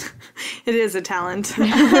 It is a talent.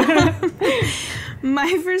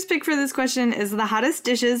 My first pick for this question is The Hottest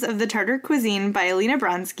Dishes of the Tartar Cuisine by Alina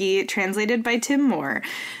Bronsky, translated by Tim Moore.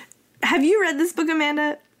 Have you read this book,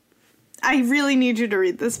 Amanda? I really need you to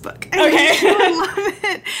read this book. Okay. I love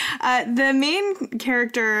it. The main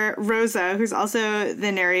character, Rosa, who's also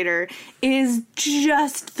the narrator, is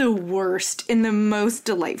just the worst in the most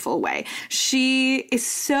delightful way. She is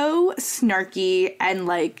so snarky and,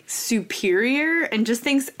 superior and just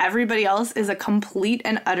thinks everybody else is a complete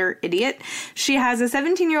and utter idiot. She has a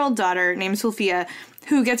 17-year-old daughter named Sophia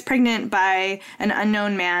who gets pregnant by an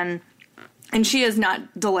unknown man. And she is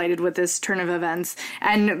not delighted with this turn of events.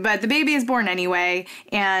 But the baby is born anyway,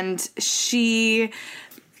 and she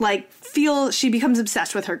becomes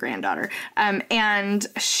obsessed with her granddaughter. And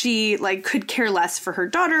she could care less for her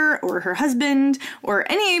daughter or her husband or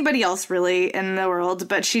anybody else really in the world.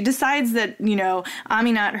 But she decides that,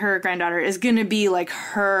 Aminat, her granddaughter, is going to be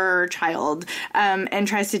her child, and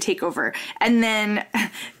tries to take over. And then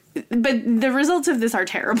But the results of this are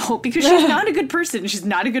terrible because she's not a good person. She's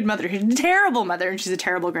not a good mother. She's a terrible mother, and she's a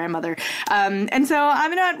terrible grandmother. And so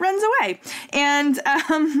Aminat runs away. And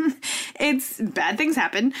it's bad things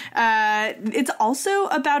happen. It's also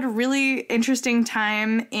about a really interesting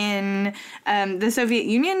time in the Soviet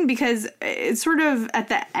Union because it's sort of at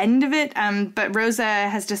the end of it. But Rosa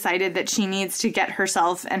has decided that she needs to get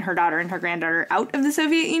herself and her daughter and her granddaughter out of the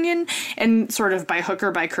Soviet Union, and sort of by hook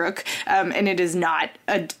or by crook. And it is not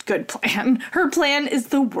a good plan. Her plan is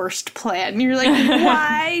the worst plan. You're like,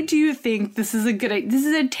 why do you think this is a good idea? This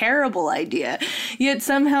is a terrible idea. Yet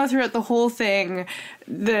somehow throughout the whole thing,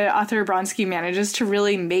 the author Bronsky manages to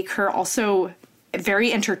really make her also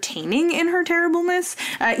very entertaining in her terribleness,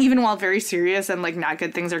 even while very serious and not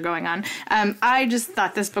good things are going on. I just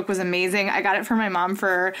thought this book was amazing. I got it for my mom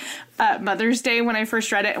for Mother's Day when I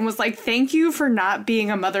first read it, and was like, thank you for not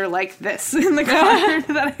being a mother like this in the card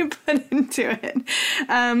that I put into it.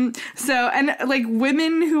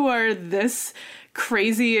 Women who are this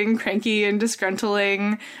crazy and cranky and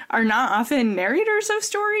disgruntling are not often narrators of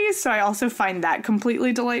stories, so I also find that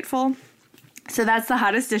completely delightful. So that's The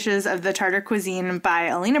Hottest Dishes of the Tartar Cuisine by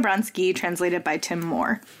Alina Bronsky, translated by Tim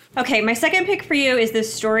Moore. Okay, my second pick for you is The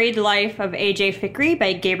Storied Life of A.J. Fikry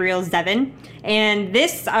by Gabriel Zevin. And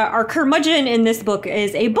this, our curmudgeon in this book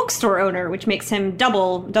is a bookstore owner, which makes him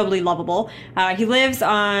doubly lovable. He lives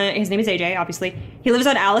on, his name is A.J., obviously. He lives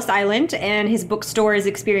on Alice Island, and his bookstore is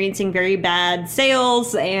experiencing very bad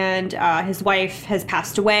sales, and his wife has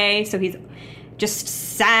passed away, so he's just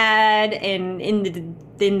sad and in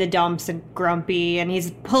the dumps and grumpy, and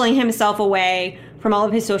he's pulling himself away from all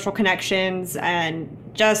of his social connections and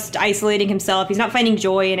just isolating himself. He's not finding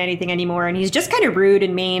joy in anything anymore, and he's just kind of rude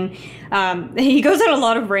and mean. He goes on a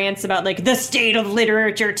lot of rants about like the state of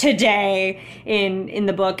literature today in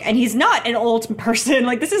the book, and he's not an old person.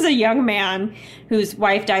 Like, this is a young man whose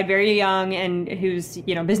wife died very young and whose,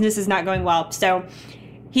 you know, business is not going well. So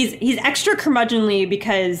he's extra curmudgeonly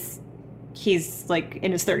because he's like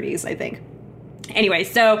in his 30s, I think. Anyway,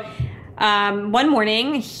 so one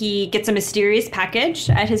morning he gets a mysterious package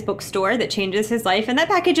at his bookstore that changes his life, and that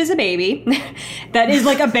package is a baby that is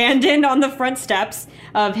like abandoned on the front steps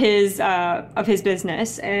of his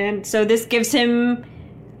business. And so this gives him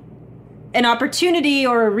an opportunity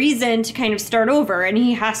or a reason to kind of start over, and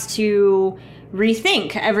he has to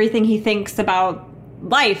rethink everything he thinks about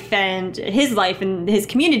life and his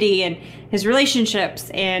community and his relationships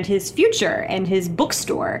and his future and his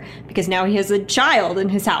bookstore, because now he has a child in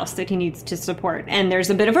his house that he needs to support, and there's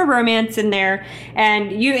a bit of a romance in there, and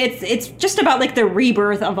it's just about like the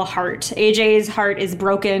rebirth of a heart. AJ's heart is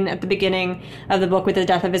broken at the beginning of the book with the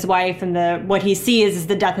death of his wife, and what he sees is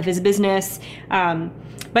the death of his business.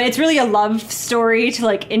 But it's really a love story to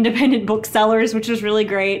like independent booksellers, which is really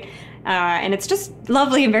great, and it's just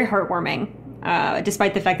lovely and very heartwarming.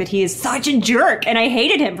 Despite the fact that he is such a jerk, and I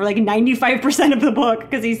hated him for like 95% of the book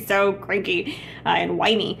because he's so cranky and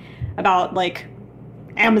whiny about like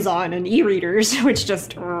Amazon and e-readers, which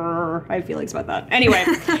just I have feelings about that. Anyway,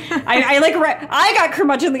 I got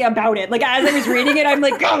curmudgeonly about it. Like, as I was reading it, I'm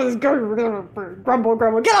like,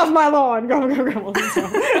 grumble, get off my lawn, grumble.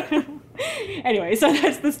 So. Anyway, so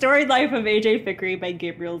that's The Storied Life of A.J. Fikry by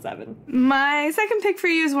Gabrielle Zevin. My second pick for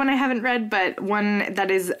you is one I haven't read, but one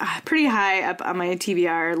that is pretty high up on my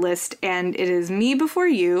TBR list, and it is Me Before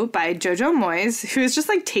You by Jojo Moyes, who is just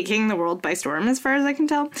like taking the world by storm as far as I can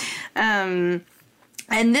tell.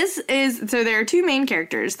 And this is, so there are two main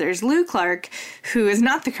characters. There's Lou Clark, who is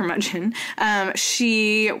not the curmudgeon.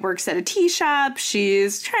 She works at a tea shop.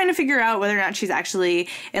 She's trying to figure out whether or not she's actually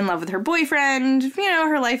in love with her boyfriend. You know,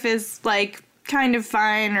 her life is like kind of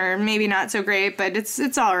fine or maybe not so great, but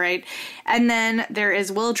it's all right. And then there is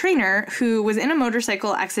Will Traynor, who was in a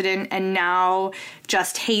motorcycle accident and now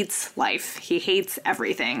just hates life. He hates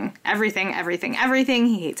everything. Everything.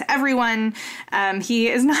 He hates everyone. He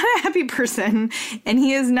is not a happy person, and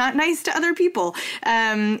he is not nice to other people.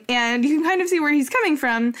 And you can kind of see where he's coming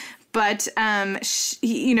from. But,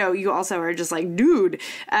 you know, you also are just like, dude.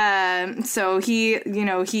 So he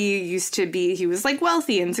was like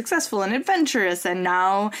wealthy and successful and adventurous, and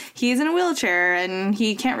now he's in a wheelchair and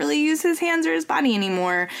he can't really use his hands or his body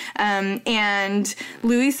anymore. And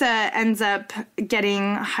Louisa ends up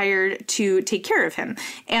getting hired to take care of him.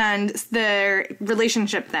 And their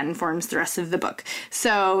relationship then forms the rest of the book.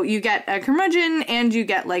 So you get a curmudgeon, and you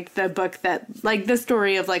get like the book that, like, the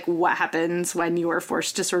story of like what happens when you are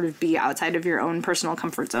forced to sort of be outside of your own personal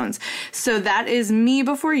comfort zones. So that is Me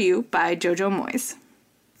Before You by Jojo Moyes.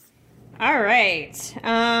 All right.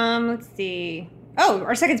 Let's see. Oh,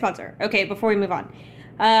 our second sponsor. Okay, before we move on.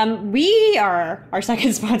 We are our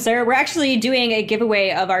second sponsor. We're actually doing a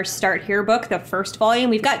giveaway of our Start Here book, the first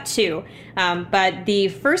volume. We've got two, but the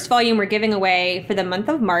first volume we're giving away for the month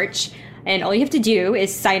of March. And all you have to do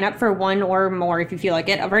is sign up for one or more, if you feel like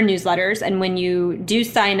it, of our newsletters. And when you do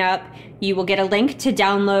sign up, you will get a link to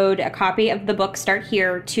download a copy of the book Start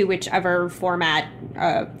Here to whichever format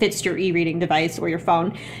fits your e-reading device or your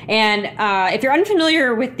phone. And if you're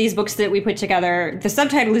unfamiliar with these books that we put together, the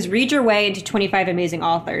subtitle is Read Your Way into 25 Amazing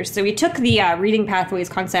Authors. So we took the Reading Pathways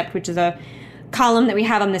concept, which is a column that we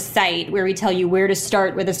have on the site where we tell you where to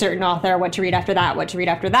start with a certain author, what to read after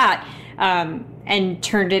that, and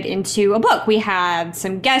turned it into a book. We had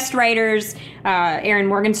some guest writers. Erin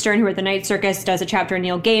Morgenstern, who at the Night Circus, does a chapter on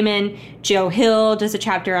Neil Gaiman. Joe Hill does a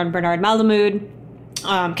chapter on Bernard Malamud.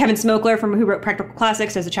 Kevin Smokler, who wrote Practical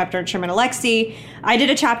Classics, does a chapter on Sherman Alexie. I did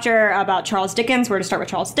a chapter about Charles Dickens, where to start with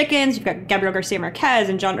Charles Dickens. You've got Gabriel Garcia Marquez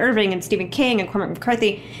and John Irving and Stephen King and Cormac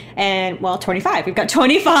McCarthy. And, well, 25. We've got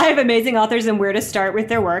 25 amazing authors and where to start with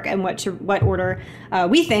their work and what order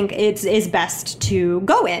we think is best to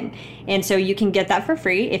go in. And so you can get that for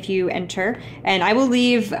free if you enter. And I will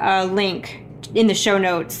leave a link in the show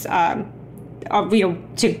notes to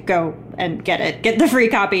go and get the free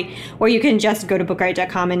copy, or you can just go to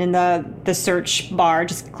bookright.com and in the search bar,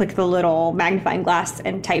 just click the little magnifying glass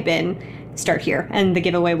and type in Start Here, and the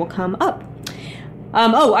giveaway will come up.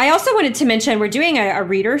 I also wanted to mention we're doing a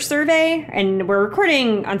reader survey, and we're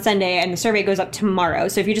recording on Sunday, and the survey goes up tomorrow.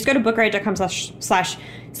 So if you just go to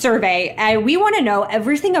bookright.com/survey, we want to know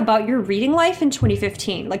everything about your reading life in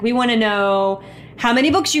 2015. Like, we want to know how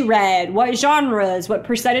many books you read, what genres, what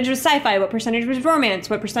percentage was sci-fi, what percentage was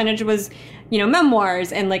romance, what percentage was,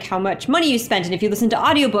 memoirs, and like how much money you spent, and if you listen to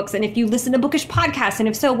audiobooks, and if you listen to bookish podcasts, and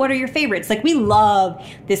if so, what are your favorites? Like, we love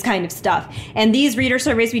this kind of stuff. And these reader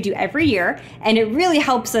surveys we do every year, and it really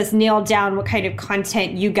helps us nail down what kind of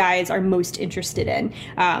content you guys are most interested in.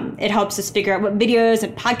 It helps us figure out what videos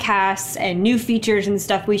and podcasts and new features and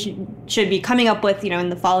stuff we should be coming up with, in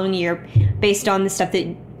the following year based on the stuff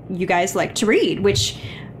that you guys like to read, which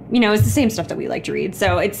is the same stuff that we like to read.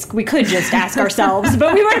 So we could just ask ourselves,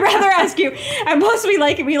 but we would rather ask you. And plus we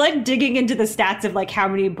like digging into the stats of like how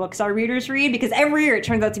many books our readers read, because every year it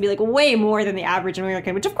turns out to be like way more than the average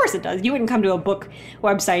American, which of course it does. You wouldn't come to a book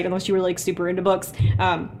website unless you were like super into books.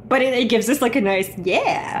 But it gives us like a nice,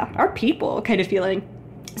 our people kind of feeling.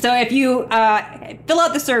 So if you fill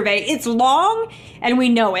out the survey, it's long and we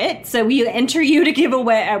know it. So we enter you to give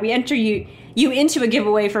away, you into a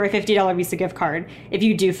giveaway for a $50 Visa gift card. If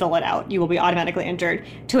you do fill it out, you will be automatically entered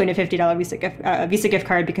to win a $50 Visa gift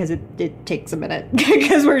card, because it takes a minute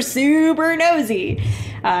because we're super nosy.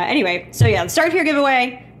 Anyway, so the Start Here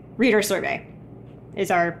giveaway, reader survey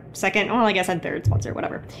is our second, and third sponsor,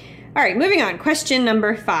 whatever. All right, moving on. Question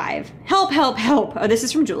number 5. Help, help, help. Oh, this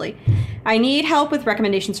is from Julie. I need help with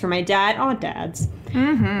recommendations for my dad. Oh, dads.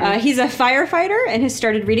 Mm-hmm. He's a firefighter and has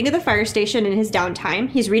started reading at the fire station in his downtime.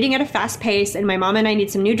 He's reading at a fast pace, and my mom and I need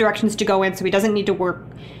some new directions to go in so he doesn't need to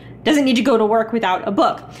go to work without a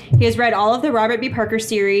book. He has read all of the Robert B. Parker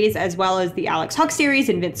series, as well as the Alex Huck series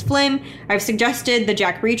and Vince Flynn. I've suggested the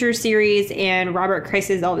Jack Reacher series and Robert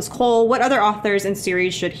Kreis's Elvis Cole. What other authors and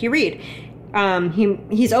series should he read?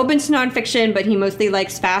 He's open to nonfiction, but he mostly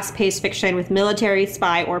likes fast-paced fiction with military,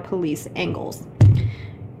 spy, or police angles.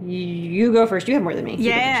 You go first. You have more than me.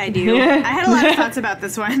 Yeah, I do. I had a lot of thoughts about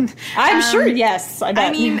this one. I'm sure, yes. I bet.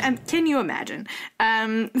 I mean, can you imagine?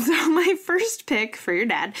 So my first pick for your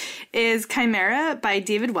dad is Chimera by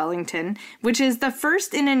David Wellington, which is the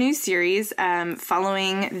first in a new series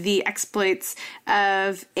following the exploits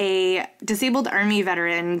of a disabled Army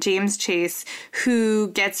veteran, James Chase, who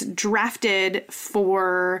gets drafted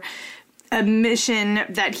for a mission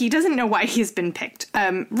that he doesn't know why he's been picked.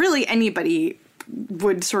 Really, anybody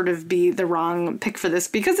would sort of be the wrong pick for this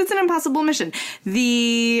because it's an impossible mission.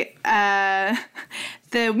 The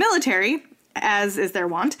military, as is their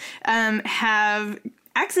wont, have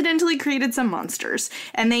accidentally created some monsters,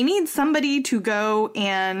 and they need somebody to go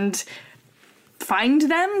and find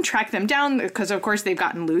them, track them down, because of course they've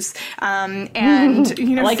gotten loose, and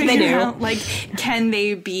like they do. Out, can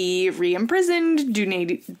they be re-imprisoned?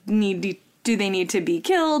 Do they need to be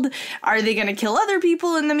killed? Are they going to kill other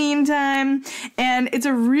people in the meantime? And it's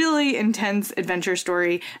a really intense adventure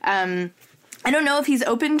story. I don't know if he's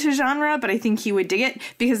open to genre, but I think he would dig it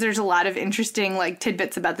because there's a lot of interesting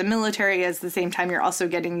tidbits about the military. At the same time, you're also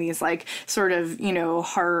getting these sort of,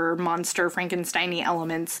 horror monster Frankenstein-y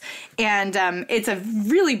elements. And it's a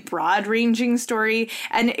really broad ranging story.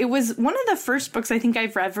 And it was one of the first books I think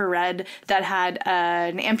I've ever read that had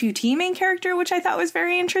an amputee main character, which I thought was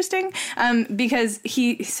very interesting. Because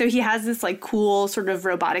he has this cool sort of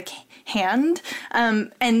robotic hand.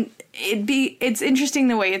 And it's interesting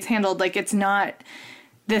the way it's handled. It's not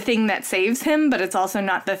the thing that saves him, but it's also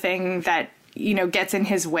not the thing that gets in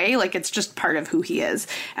his way. It's just part of who he is,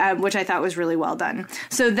 which I thought was really well done.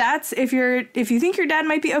 So that's if you think your dad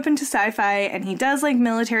might be open to sci-fi and he does like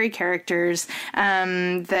military characters,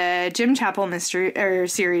 the Jim Chappell mystery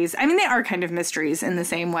series. I mean, they are kind of mysteries in the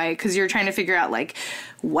same way because you're trying to figure out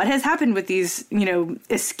what has happened with these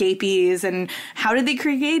escapees and how did they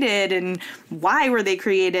created and why were they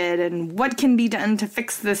created and what can be done to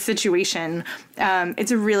fix the situation.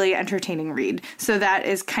 It's a really entertaining read. So that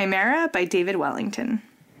is Chimera by David Wellington.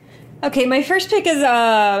 Okay, my first pick is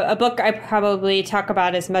a book I probably talk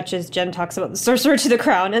about as much as Jen talks about The Sorcerer to the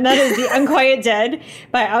Crown, and that is The Unquiet Dead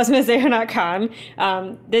by Asma Zehranat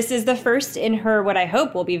Khan. This is the first in her, what I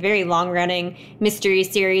hope will be very long-running mystery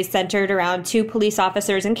series centered around 2 police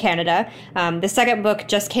officers in Canada. The second book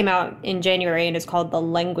just came out in January and is called The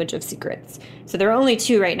Language of Secrets. So there are only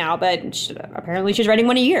 2 right now, but apparently she's writing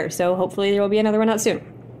one a year, so hopefully there will be another one out soon.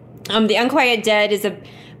 The Unquiet Dead is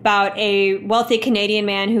about a wealthy Canadian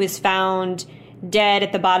man who is found dead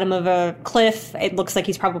at the bottom of a cliff. It looks like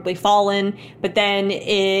he's probably fallen, but then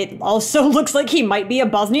it also looks like he might be a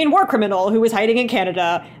Bosnian war criminal who was hiding in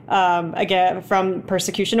Canada, again, from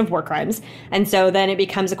persecution of war crimes. And so then it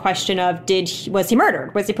becomes a question of, was he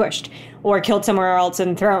murdered? Was he pushed? Or killed somewhere else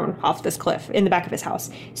and thrown off this cliff in the back of his house?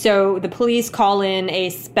 So the police call in a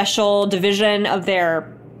special division of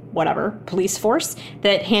their police force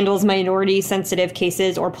that handles minority sensitive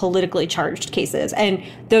cases or politically charged cases. And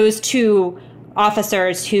those 2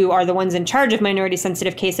 officers who are the ones in charge of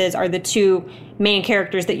minority-sensitive cases are the two main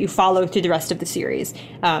characters that you follow through the rest of the series,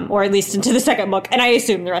 or at least into the second book, and I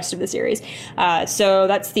assume the rest of the series. So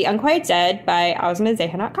that's The Unquiet Dead by Asma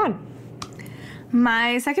Zehanat Khan.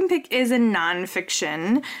 My second pick is a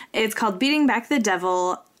nonfiction. It's called Beating Back the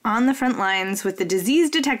Devil: On the Front Lines with the Disease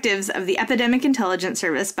Detectives of the Epidemic Intelligence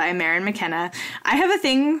Service by Maren McKenna. I have a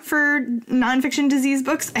thing for nonfiction disease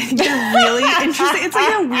books. I think they're really interesting. It's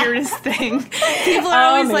like the weirdest thing. People are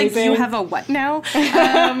always amazing. like, you have a what now?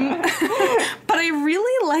 But I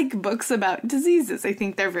really like books about diseases. I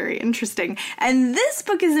think they're very interesting. And this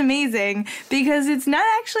book is amazing because it's not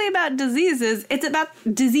actually about diseases. It's about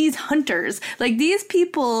disease hunters. Like, these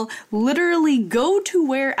people literally go to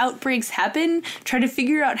where outbreaks happen, try to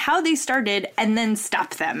figure out how they started, and then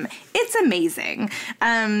stop them. It's amazing.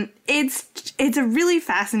 It's a really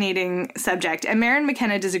fascinating subject, and Maren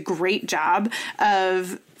McKenna does a great job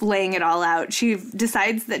of laying it all out. She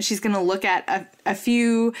decides that she's going to look at a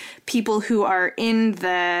few people who are in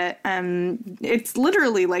the it's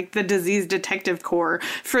literally like the disease detective corps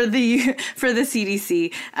for the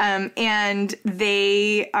CDC, and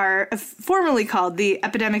they are formally called the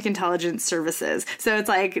Epidemic Intelligence Services. So it's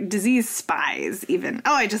like disease spies even.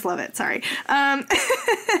 Oh, I just love it. Sorry.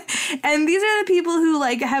 And these are the people who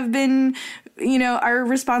like have been, are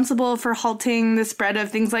responsible for halting the spread of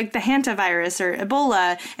things like the hantavirus or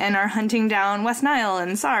Ebola, and are hunting down West Nile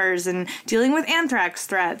and SARS and dealing with anthrax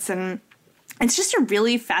threats. And it's just a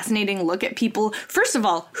really fascinating look at people, first of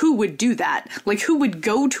all, who would do that? Like, who would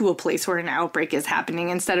go to a place where an outbreak is happening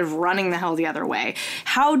instead of running the hell the other way?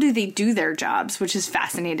 How do they do their jobs, which is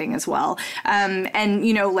fascinating as well. And,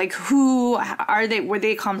 like, who are they? Where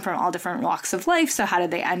they come from all different walks of life, so how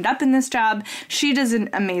did they end up in this job? She does an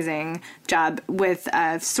amazing job with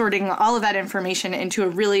sorting all of that information into a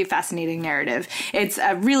really fascinating narrative. It's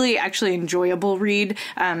a really actually enjoyable read.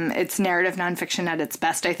 It's narrative nonfiction at its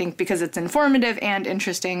best, I think, because it's informative and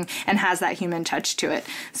interesting and has that human touch to it.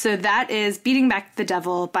 So that is Beating Back the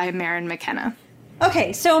Devil by Maren McKenna.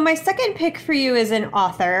 Okay, so my second pick for you is an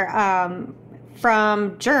author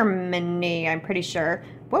from Germany, I'm pretty sure.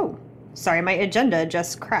 Whoa. Sorry, my agenda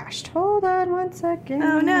just crashed. Hold on one second.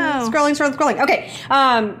 Oh, no. Scrolling. Okay.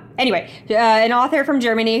 Anyway, an author from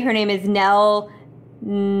Germany. Her name is Nell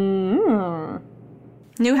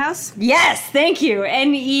Neuhaus? Yes, thank you.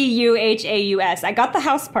 Neuhaus. I got the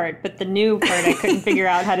house part, but the new part I couldn't figure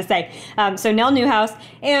out how to say. So Nell Neuhaus.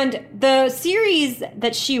 And the series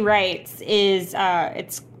that she writes is,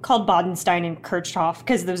 it's called Bodenstein and Kirchhoff,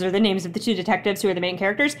 because those are the names of the two detectives who are the main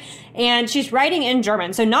characters. And she's writing in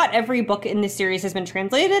German. So not every book in this series has been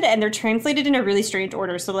translated, and they're translated in a really strange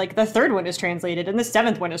order. So like the third one is translated and the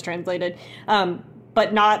seventh one is translated.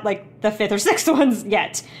 But not like the fifth or sixth ones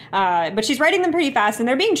yet. But she's writing them pretty fast, and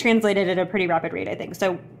they're being translated at a pretty rapid rate, I think.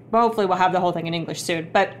 So hopefully we'll have the whole thing in English soon.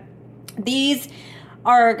 But these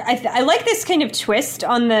are, I like this kind of twist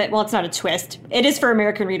on well, it's not a twist. It is for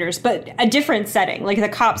American readers, but a different setting. Like the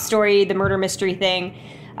cop story, the murder mystery thing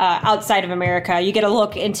outside of America. You get a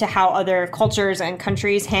look into how other cultures and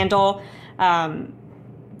countries handle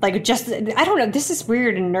I don't know, this is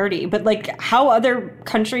weird and nerdy, but like how other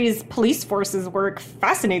countries' police forces work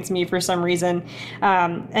fascinates me for some reason.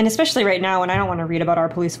 And especially right now when I don't want to read about our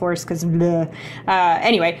police force because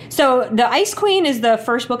anyway, so The Ice Queen is the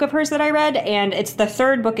first book of hers that I read, and it's the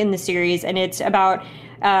third book in the series, and it's about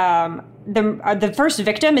the first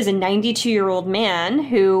victim is a 92-year-old man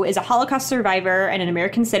who is a Holocaust survivor and an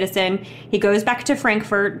American citizen. He goes back to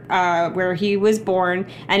Frankfurt, where he was born,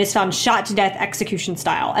 and is found shot to death execution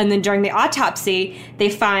style. And then during the autopsy,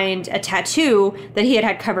 they find a tattoo that he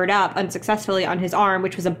had covered up unsuccessfully on his arm,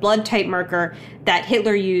 which was a blood type marker that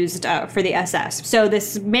Hitler used for the SS. So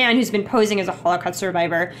this man who's been posing as a Holocaust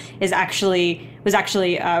survivor was actually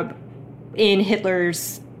in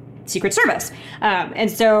Hitler's Secret Service. And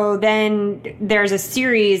so then there's a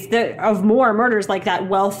series of more murders like that.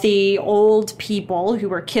 Wealthy old people who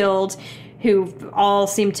were killed, who all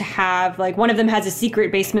seem to have, like, one of them has a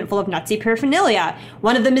secret basement full of Nazi paraphernalia.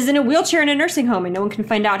 One of them is in a wheelchair in a nursing home, and no one can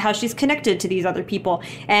find out how she's connected to these other people.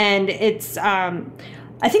 And it's,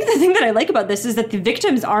 I think the thing that I like about this is that the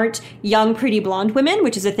victims aren't young, pretty blonde women,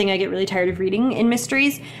 which is a thing I get really tired of reading in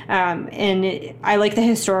mysteries. I like the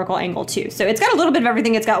historical angle, too. So it's got a little bit of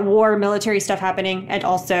everything. It's got war, military stuff happening, and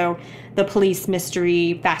also the police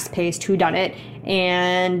mystery, fast-paced, whodunit.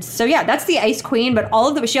 And so, yeah, that's The Ice Queen. But all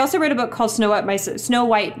of them. She also wrote a book called Snow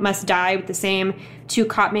White Must Die with the same two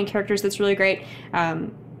cop main characters. That's really great.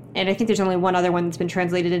 And I think there's only one other one that's been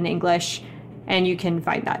translated in English. And you can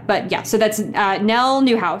find that. But yeah, so that's Nell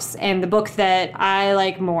Neuhaus. And the book that I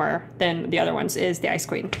like more than the other ones is The Ice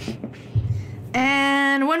Queen.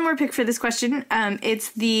 And one more pick for this question.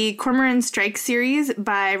 It's the Cormoran Strike series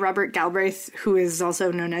by Robert Galbraith, who is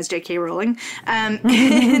also known as J.K. Rowling.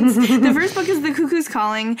 The first book is The Cuckoo's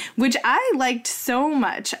Calling, which I liked so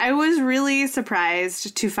much. I was really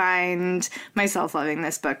surprised to find myself loving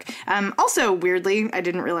this book. Also, weirdly, I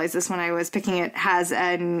didn't realize this when I was picking it, has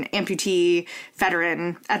an amputee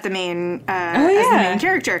veteran at the main as the main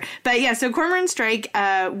character. But yeah, so Cormoran Strike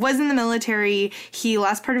was in the military. He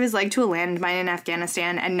lost part of his leg to a landmine in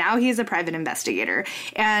Afghanistan, and now he is a private investigator.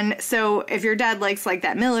 And so if your dad likes like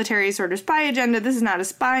that military sort of spy agenda, this is not a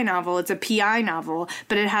spy novel, it's a PI novel,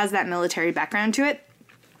 but it has that military background to it.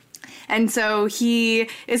 And so he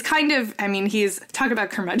is kind of, I mean, talk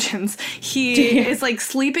about curmudgeons. He is like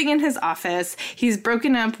sleeping in his office. He's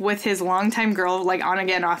broken up with his longtime girl, like on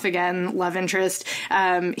again, off again, love interest.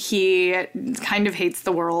 He kind of hates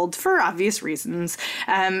the world for obvious reasons.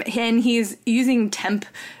 And he's using temp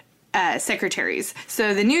secretaries.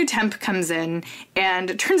 So the new temp comes in and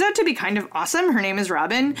it turns out to be kind of awesome. Her name is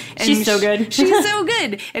Robin. And she's so good. She's so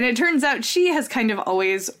good. And it turns out she has kind of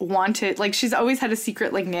always wanted, like she's always had a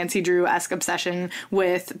secret like Nancy Drew-esque obsession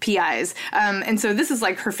with PIs. And so this is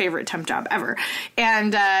like her favorite temp job ever.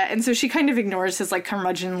 And so she kind of ignores his like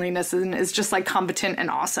curmudgeonliness and is just like competent and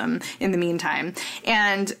awesome in the meantime.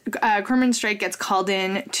 And Cormoran Strike gets called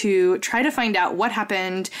in to try to find out what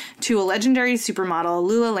happened to a legendary supermodel,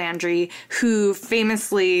 Lula Landry, who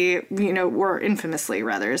famously, or infamously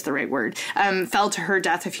rather is the right word, fell to her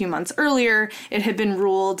death a few months earlier. It had been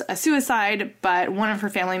ruled a suicide, but one of her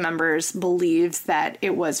family members believes that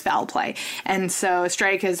it was foul play. And so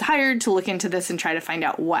Strike is hired to look into this and try to find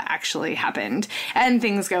out what actually happened. And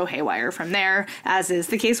things go haywire from there, as is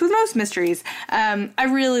the case with most mysteries. I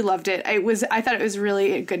really loved it. I thought it was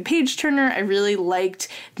really a good page turner. I really liked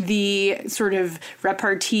the sort of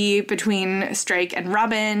repartee between Strike and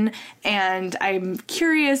Robin. And I'm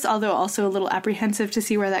curious, although also a little apprehensive to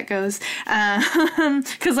see where that goes.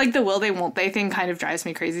 Because like the will they won't they thing kind of drives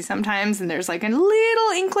me crazy sometimes. And there's like a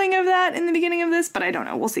little inkling of that in the beginning of this, but I don't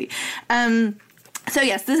know. We'll see. So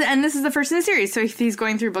yes, this is the first in the series. So if he's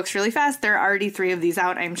going through books really fast, there are already 3 of these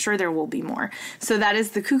out. I'm sure there will be more. So that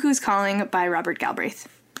is The Cuckoo's Calling by Robert Galbraith.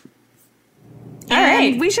 All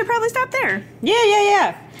right. We should probably stop there.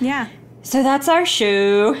 Yeah. So that's our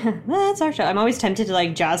show. I'm always tempted to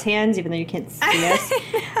like jazz hands, even though you can't see us.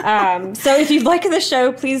 So if you like the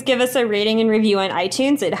show, please give us a rating and review on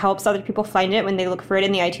iTunes. It helps other people find it when they look for it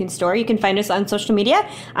in the iTunes store. You can find us on social media.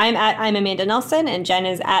 I'm Amanda Nelson, and Jen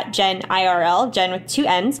is at Jen IRL, Jen with 2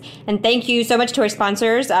 N's. And thank you so much to our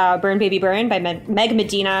sponsors, Burn Baby Burn by Meg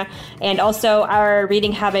Medina, and also our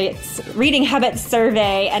Reading Habits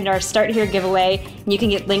survey and our Start Here giveaway. And you can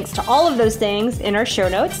get links to all of those things in our show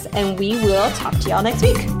notes, and we will talk to y'all next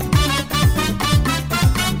week.